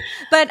 that's okay.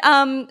 But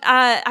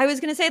I was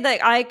going to say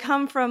that I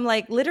come from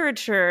like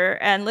literature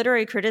and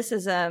literary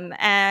criticism,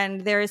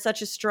 and there is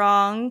such a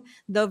strong,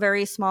 though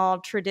very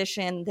small,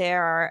 tradition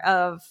there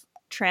of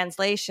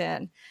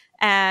translation.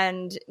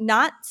 And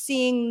not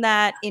seeing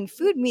that in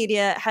food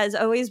media has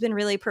always been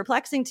really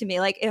perplexing to me.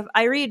 Like, if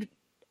I read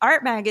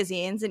art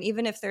magazines, and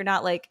even if they're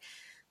not like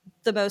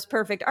the most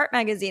perfect art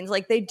magazines,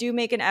 like, they do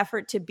make an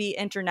effort to be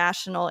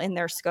international in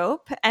their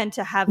scope and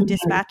to have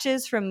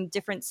dispatches from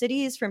different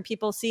cities, from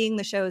people seeing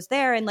the shows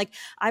there. And like,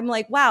 I'm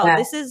like,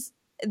 wow,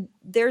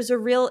 there's a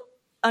real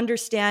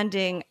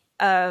understanding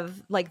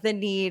of like the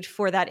need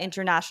for that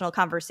international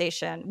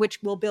conversation, which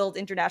will build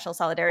international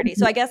solidarity.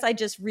 So I guess I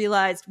just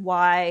realized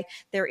why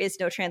there is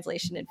no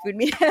translation in food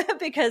media,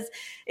 because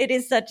it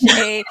is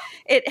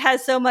it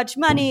has so much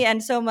money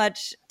and so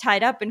much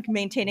tied up in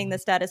maintaining the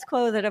status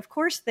quo that of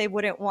course they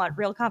wouldn't want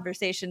real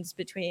conversations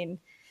between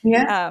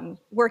Yeah.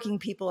 working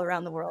people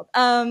around the world.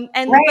 Right.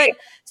 But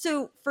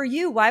so for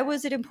you, why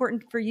was it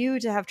important for you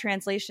to have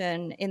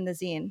translation in the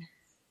zine?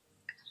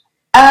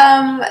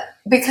 Um,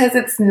 because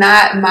it's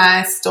not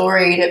my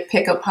story to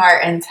pick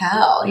apart and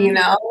tell, you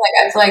know?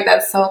 Like, I feel like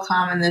that's so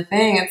common the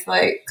thing. It's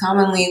like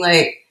commonly,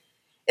 like,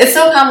 it's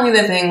so commonly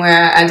the thing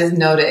where I just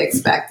know to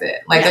expect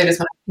it. Like, they're just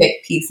going to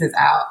pick pieces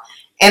out.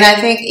 And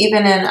I think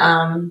even in,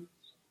 I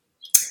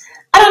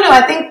don't know,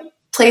 I think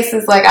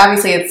places like,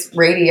 obviously it's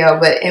radio,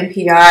 but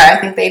NPR, I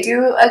think they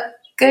do a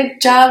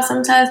good job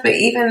sometimes, but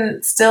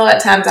even still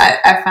at times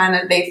I find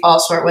that they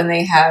fall short when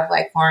they have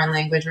like foreign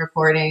language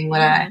reporting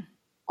when I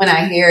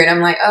hear it.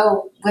 I'm like,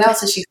 oh, what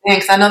else is she saying?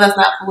 Because I know that's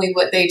not fully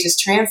what they just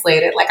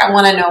translated. Like, I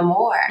want to know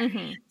more.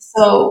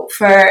 So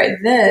for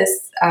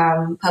this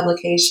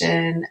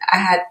publication, I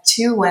had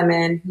two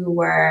women who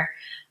were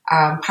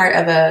part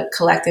of a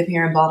collective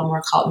here in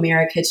Baltimore called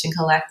Mirror Kitchen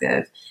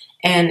Collective.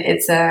 And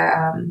it's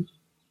a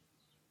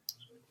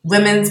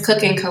women's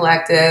cooking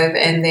collective,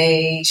 and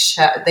they're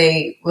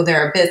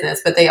a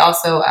business, but they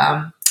also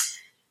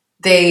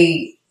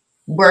they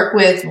work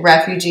with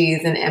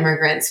refugees and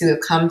immigrants who have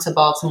come to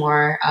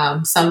Baltimore,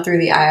 some through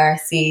the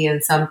IRC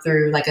and some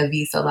through like a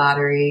visa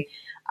lottery.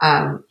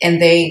 And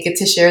they get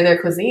to share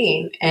their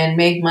cuisine and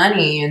make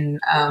money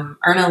and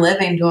earn a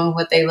living doing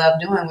what they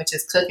love doing, which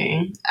is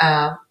cooking.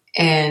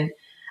 And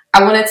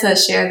I wanted to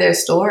share their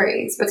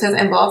stories because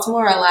in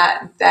Baltimore, a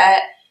lot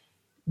that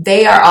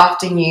they are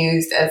often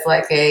used as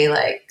like a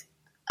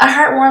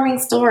heartwarming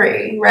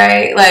story,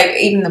 right? Like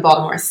even the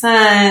Baltimore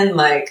Sun,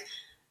 like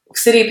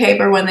City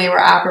Paper when they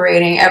were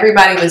operating,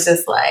 everybody was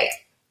just like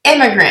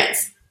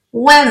immigrants,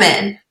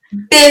 women,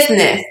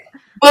 business,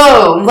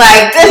 boom,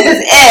 like this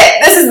is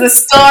it. This is the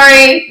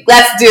story.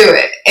 Let's do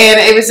it. And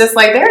it was just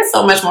like there is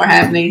so much more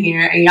happening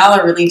here, and y'all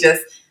are really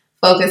just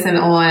focusing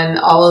on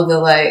all of the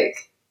like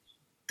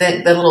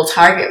the little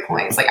target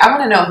points. Like I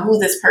want to know who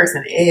this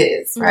person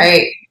is,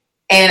 right?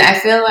 And I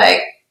feel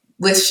like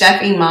with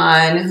Chef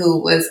Iman,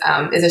 who was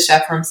is a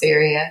chef from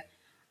Syria,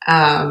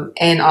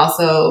 and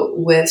also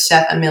with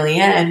Chef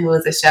Emilien, who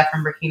is a chef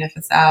from Burkina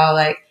Faso,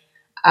 like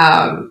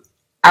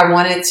I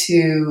wanted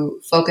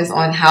to focus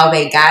on how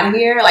they got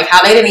here, like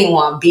how they didn't even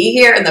want to be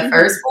here in the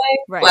first place,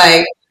 Right.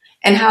 like,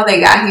 and how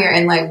they got here,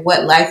 and like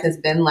what life has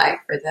been like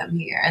for them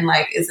here, and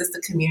like is this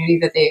the community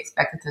that they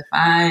expected to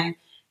find?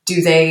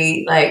 Do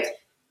they like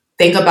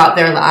think about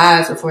their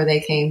lives before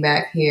they came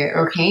back here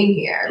or came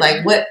here?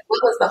 Like what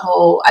was the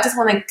whole, I just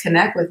want to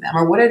connect with them,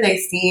 or what are they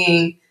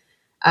seeing?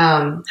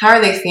 How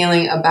are they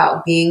feeling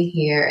about being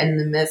here in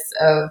the midst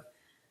of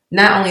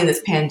not only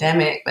this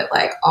pandemic, but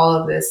like all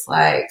of this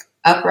like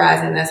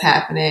uprising that's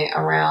happening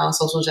around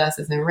social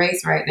justice and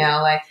race right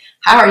now? Like,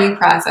 how are you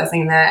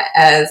processing that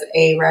as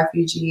a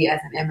refugee, as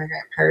an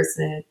immigrant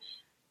person,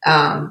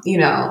 you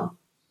know,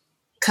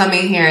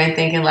 coming here and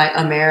thinking like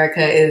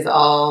America is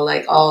all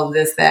like all of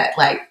this, that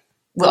like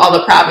with all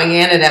the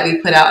propaganda that we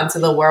put out into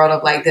the world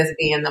of like this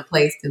being the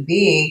place to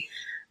be,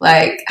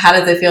 like how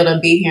does it feel to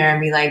be here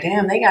and be like,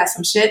 damn, they got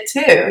some shit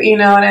too, you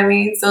know what I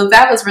mean? So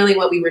that was really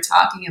what we were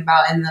talking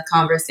about in the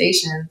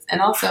conversations.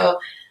 And also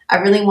I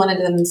really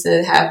wanted them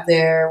to have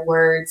their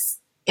words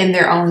in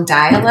their own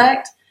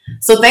dialect.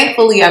 So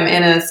thankfully I'm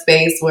in a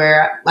space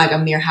where like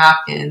I'm near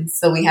Hopkins,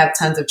 so we have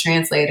tons of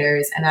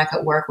translators, and I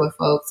could work with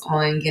folks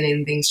on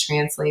getting things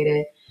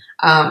translated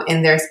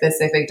in their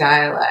specific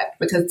dialect,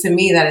 because to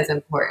me that is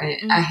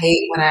important. I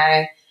hate when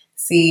I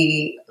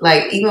see,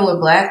 like even with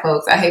Black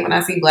folks, I hate when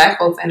I see Black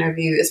folks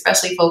interviewed,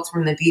 especially folks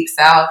from the Deep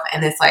South,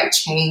 and it's like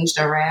changed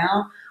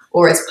around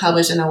or it's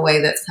published in a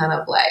way that's kind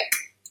of like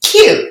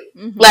cute,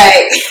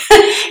 like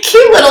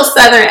cute little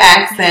Southern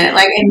accent,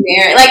 like in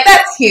there, like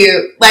that's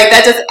cute, like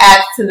that just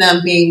adds to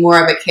them being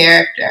more of a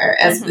character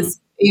as this,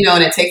 you know,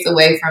 and it takes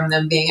away from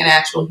them being an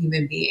actual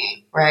human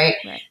being, right?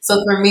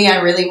 So for me,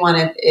 I really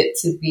wanted it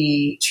to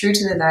be true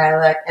to the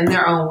dialect in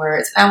their own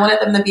words. And I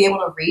wanted them to be able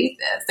to read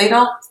this. They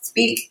don't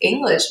speak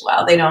English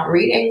well. They don't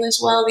read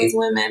English well, these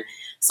women.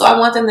 So I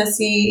want them to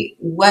see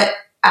what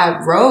I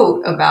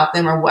wrote about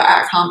them or what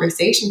our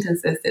conversation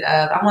consisted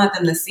of. I want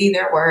them to see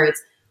their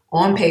words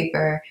on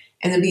paper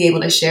and to be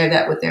able to share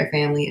that with their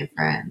family and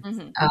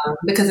friends.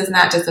 Because it's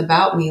not just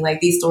about me.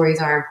 Like these stories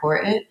are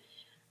important.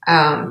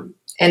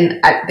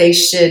 They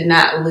should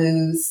not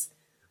lose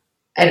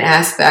an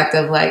aspect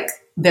of like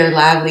their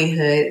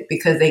livelihood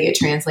because they get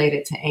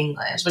translated to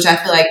English, which I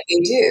feel like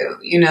they do,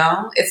 you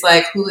know? It's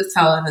like, who is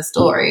telling the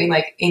story?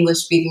 Like English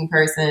speaking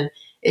person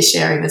is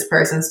sharing this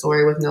person's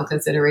story with no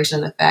consideration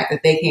of the fact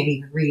that they can't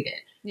even read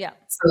it. Yeah.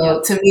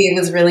 So to me, it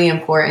was really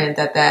important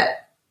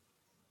that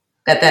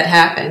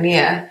happened.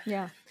 Yeah.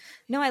 Yeah.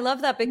 No, I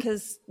love that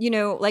because, you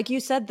know, like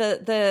you said,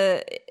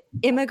 the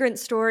immigrant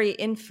story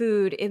in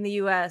food in the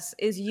US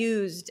is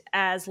used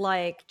as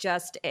like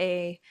just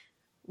a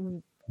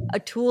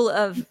tool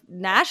of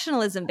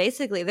nationalism,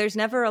 basically. There's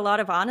never a lot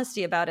of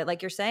honesty about it,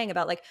 like you're saying,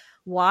 about like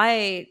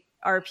why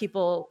are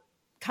people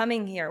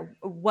coming here?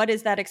 What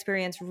is that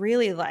experience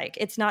really like?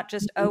 It's not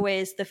just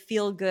always the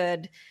feel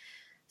good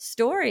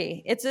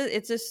story. It's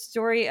a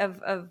story of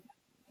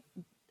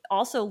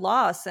also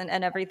loss and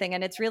everything.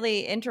 And it's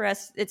really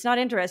it's not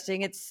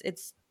interesting.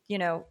 It's,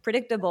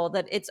 predictable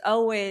that it's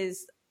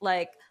always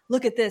like,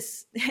 look at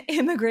this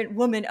immigrant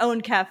woman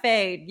owned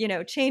cafe,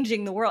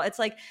 changing the world. It's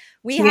like,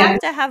 we have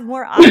to have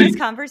more honest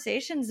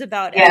conversations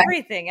about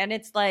everything. And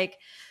it's like,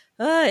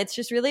 it's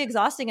just really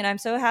exhausting. And I'm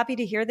so happy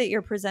to hear that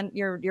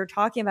you're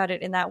talking about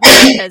it in that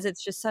way, because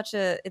it's just such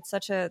a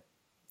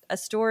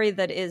story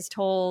that is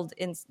told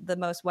in the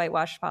most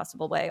whitewashed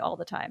possible way all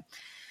the time.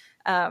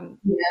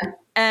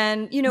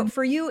 And,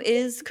 for you,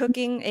 is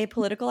cooking a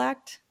political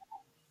act?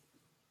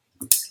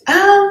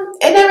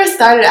 It never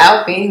started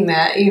out being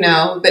that,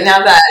 but now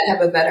that I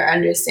have a better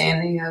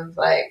understanding of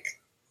like,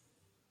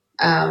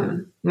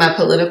 my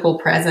political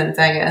presence,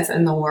 I guess,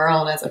 in the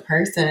world as a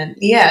person.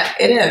 Yeah,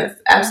 it is.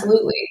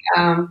 Absolutely.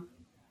 I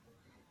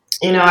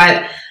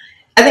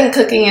think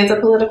cooking is a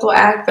political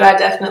act, but I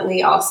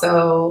definitely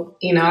also,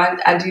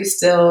 I do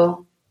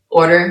still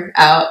order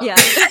out. Yeah.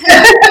 I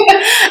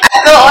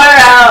still order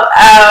out.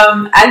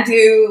 I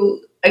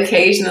do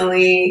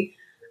occasionally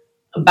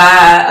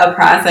buy a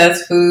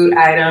processed food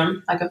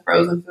item, like a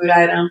frozen food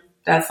item.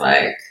 That's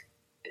like,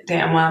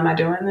 damn, why am I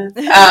doing this?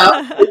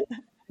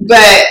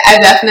 But I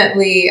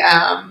definitely,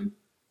 I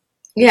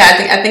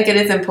think it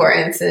is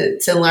important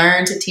to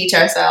learn, to teach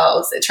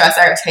ourselves, to trust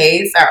our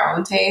tastes, our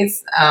own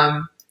tastes.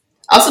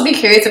 Also be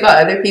curious about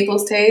other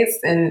people's tastes,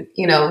 and,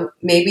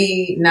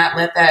 maybe not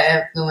let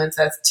that influence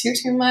us too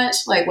much,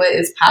 like what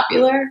is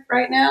popular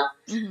right now.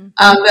 Mm-hmm.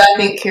 But I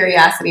think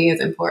curiosity is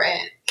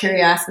important.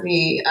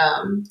 Curiosity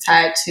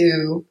tied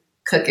to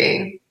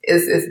cooking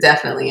is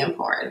definitely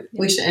important.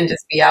 Yeah. We shouldn't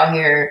just be out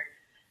here.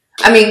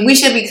 I mean, we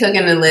should be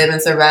cooking to live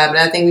and survive, but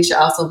I think we should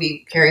also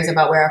be curious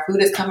about where our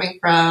food is coming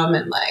from,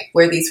 and like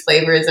where these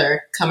flavors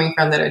are coming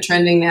from that are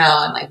trending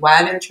now, and like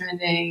why they're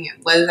trending,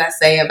 and what does that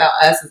say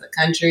about us as a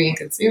country and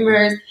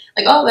consumers.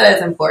 Like, all that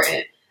is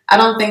important. I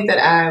don't think that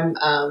I'm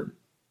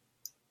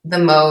the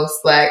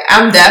most, like,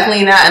 I'm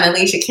definitely not an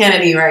Alicia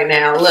Kennedy right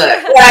now.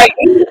 Look, like,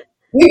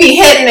 you be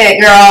hitting it,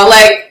 girl.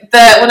 Like,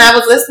 when I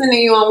was listening to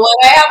you on one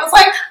day, I was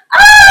like,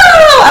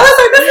 oh, I was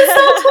like, this is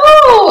so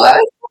cool.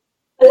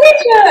 I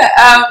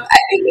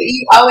think that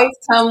you always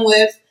come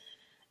with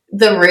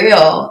the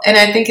real, and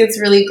I think it's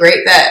really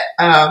great that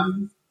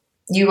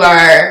you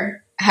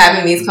are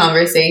having these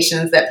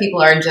conversations that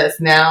people are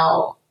just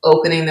now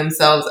opening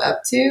themselves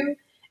up to.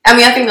 I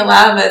mean, I think a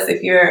lot of us,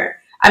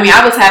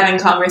 I was having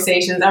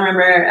conversations. I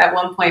remember at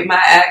one point my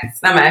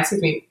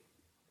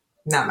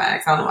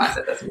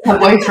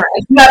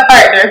boyfriend, my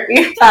partner,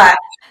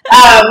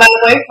 my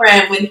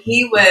boyfriend, when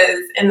he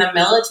was in the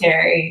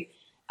military,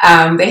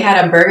 they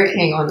had a Burger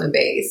King on the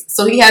base.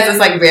 So he has this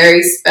like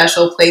very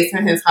special place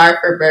in his heart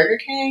for Burger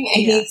King,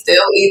 and he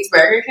still eats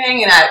Burger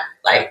King, and I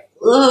like,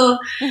 ugh.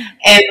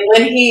 And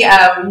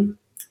when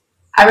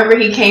I remember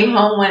he came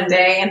home one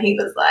day and he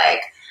was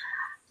like,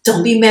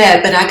 don't be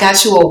mad, but I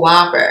got you a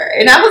Whopper.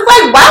 And I was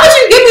like, why would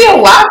you give me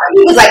a Whopper?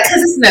 He was like,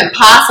 because it's an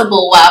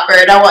Impossible Whopper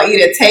and I want you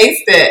to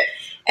taste it.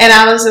 And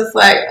I was just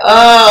like,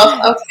 oh,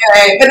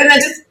 okay. But then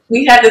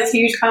we had this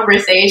huge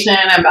conversation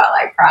about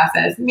like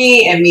processed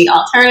meat and meat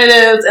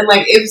alternatives. And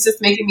like, it was just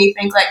making me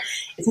think like,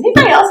 is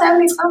anybody else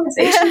having these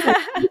conversations?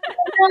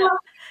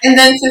 And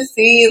then to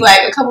see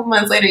like a couple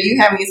months later, you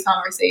having these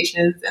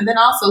conversations, and then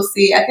also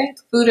see, I think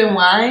Food and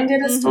Wine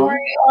did a story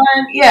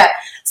on,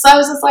 So I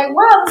was just like,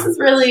 wow, this is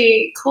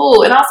really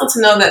cool. And also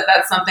to know that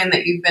that's something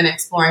that you've been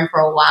exploring for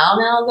a while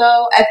now,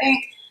 though, I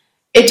think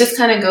it just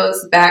kind of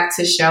goes back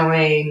to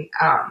showing,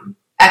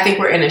 I think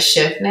we're in a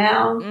shift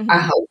now. I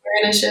hope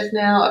we're in a shift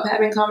now of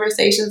having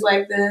conversations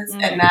like this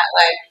and not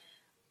like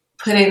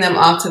putting them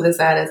off to the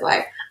side as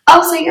like,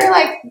 oh, so you're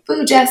like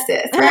food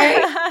justice, right?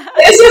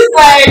 It's just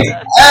like,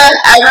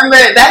 I remember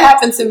that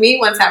happened to me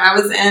one time. I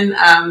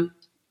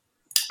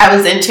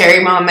was in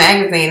Cherry Mom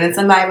magazine, and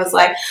somebody was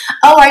like,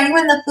 oh, are you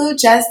in the food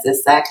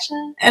justice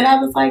section? And I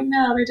was like,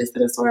 no, they just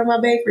put a store in my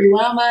bakery.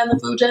 Why am I in the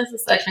food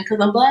justice section?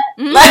 Because I'm Black?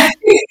 Like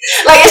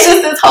it's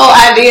just this whole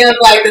idea of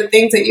like the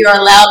things that you're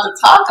allowed to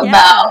talk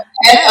about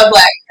as a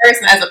Black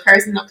person, as a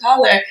person of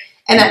color.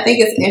 And I think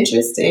it's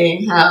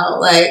interesting how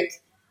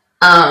like,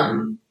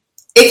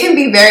 it can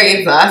be very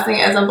exhausting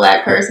as a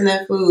Black person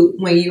in food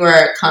when you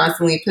are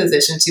constantly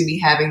positioned to be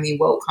having the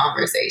woke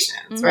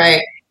conversations,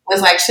 right? It's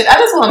like, shit, I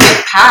just want to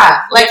make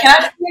pie. Like, can I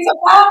just make some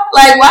pie?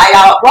 Like, why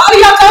do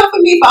y'all come for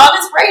me for all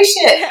this race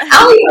shit? I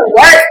don't even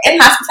work in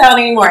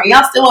hospitality anymore.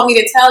 Y'all still want me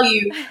to tell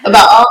you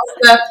about all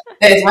the stuff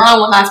that is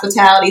wrong with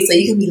hospitality so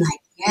you can be like,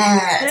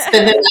 yes,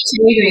 but then not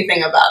change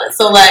anything about it.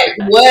 So, like,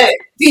 what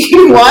do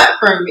you want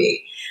from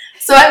me?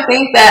 So I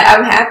think that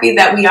I'm happy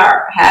that we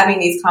are having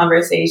these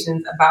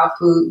conversations about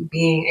food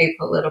being a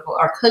political,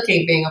 or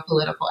cooking being a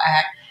political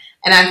act.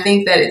 And I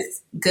think that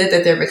it's good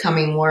that they're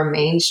becoming more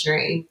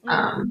mainstream.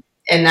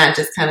 And not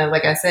just kind of,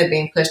 like I said,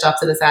 being pushed off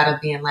to the side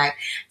of being like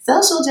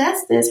social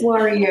justice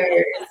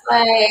warriors.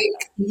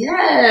 Like,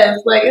 yes,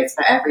 like it's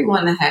for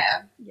everyone to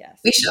have. Yes.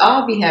 We should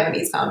all be having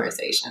these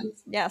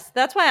conversations. Yes.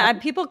 That's why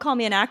people call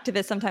me an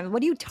activist sometimes.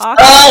 What are you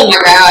talking about? Oh my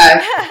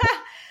God.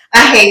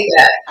 I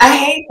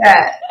hate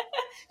that.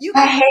 You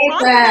I can't hate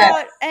talk that.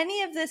 about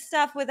any of this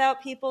stuff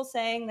without people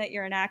saying that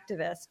you're an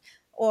activist.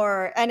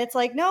 And it's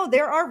like, no,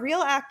 there are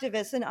real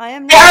activists, and I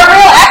am They not are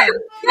one real of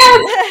activists. Yes.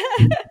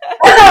 them.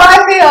 That's how I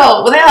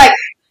feel. When they're like,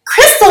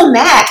 Krystal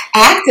Mack,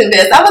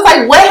 activist. I was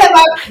like, what am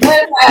I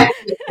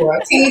activist for?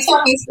 Can you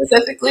tell me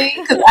specifically?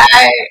 Because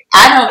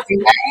I don't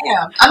think I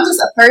am. I'm just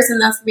a person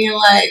that's being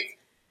like,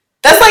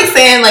 that's like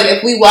saying, like,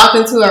 if we walk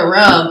into a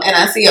room and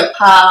I see a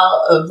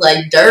pile of,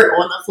 like, dirt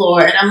on the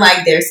floor and I'm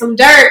like, there's some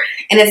dirt.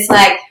 And it's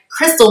like,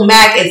 Krystal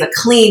Mack is a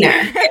cleaner.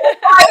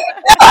 Like,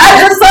 I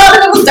just saw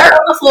that it was dirt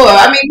on the floor.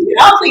 I mean, we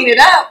can all clean it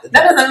up.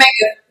 That doesn't make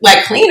it,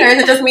 like, cleaners.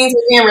 It just means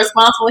we're being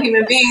responsible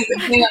human beings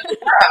and clean up the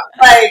world.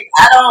 Like,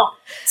 I don't.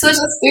 So it's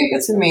just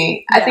stupid to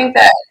me. Yeah. I think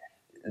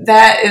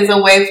that is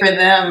a way for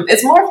them.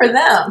 It's more for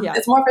them. Yeah.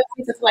 It's more for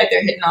them to feel like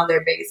they're hitting all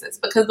their bases,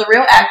 because the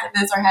real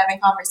activists are having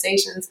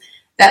conversations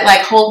that,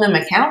 like, hold them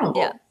accountable.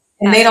 Yeah,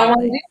 and absolutely. They don't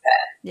want to do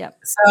that. Yep.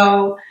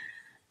 So,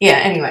 yeah,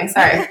 anyway,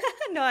 sorry.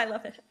 No, I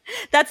love it.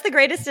 That's the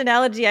greatest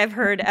analogy I've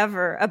heard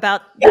ever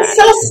about that. It's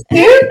so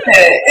stupid.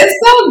 It's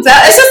so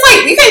dumb. It's just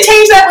like, you can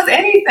change that with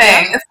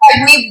anything. It's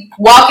like me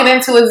walking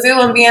into a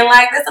zoo and being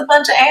like, there's a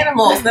bunch of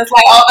animals. And it's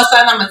like, all of a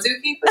sudden I'm a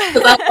zookeeper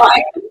because I'm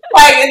like,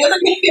 it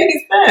doesn't make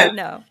any sense.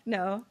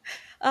 No.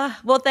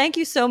 Well, thank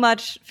you so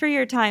much for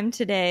your time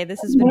today.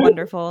 This has been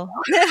wonderful.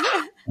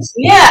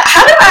 Yeah.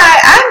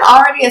 I'm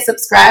already a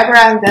subscriber.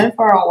 I've been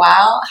for a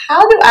while.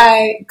 How do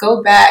I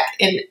go back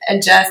and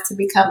adjust to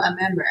become a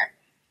member?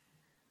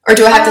 Or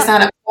do I have to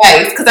sign up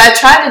twice? Because I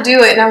tried to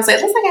do it and I was like,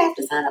 it looks like I have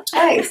to sign up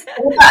twice.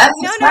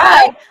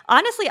 No.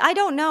 Honestly, I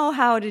don't know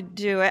how to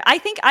do it. I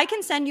think I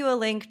can send you a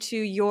link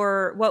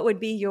to what would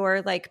be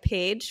your, like,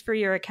 page for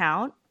your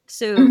account.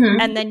 So,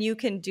 and then you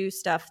can do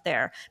stuff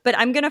there. But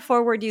I'm going to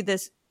forward you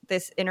this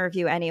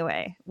interview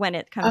anyway when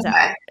it comes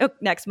out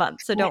next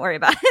month. So don't worry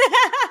about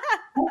it.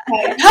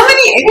 Okay. How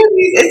many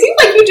interviews? It seems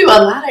like you do a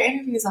lot of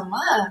interviews a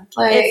month.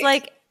 It's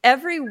like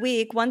every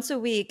week, once a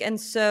week. And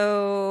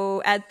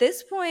so at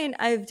this point,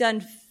 I've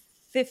done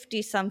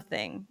 50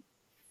 something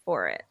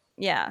for it.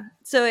 Yeah.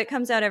 So it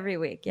comes out every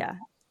week. Yeah.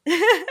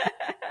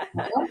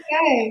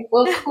 Okay.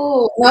 Well,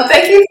 cool. Well,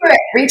 thank you for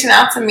reaching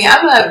out to me.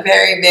 I'm a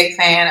very big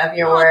fan of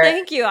your work.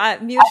 Thank you.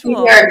 Mutual. I think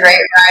you're a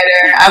great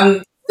writer.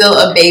 I'm still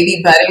a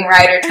baby budding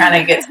writer trying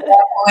to get to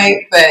that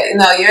point, but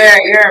no,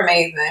 you're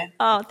amazing.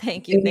 Oh,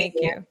 thank you. Thank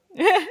you.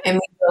 It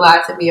means a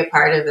lot to be a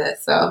part of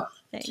this. So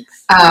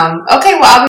thanks. Okay. Well, I'll be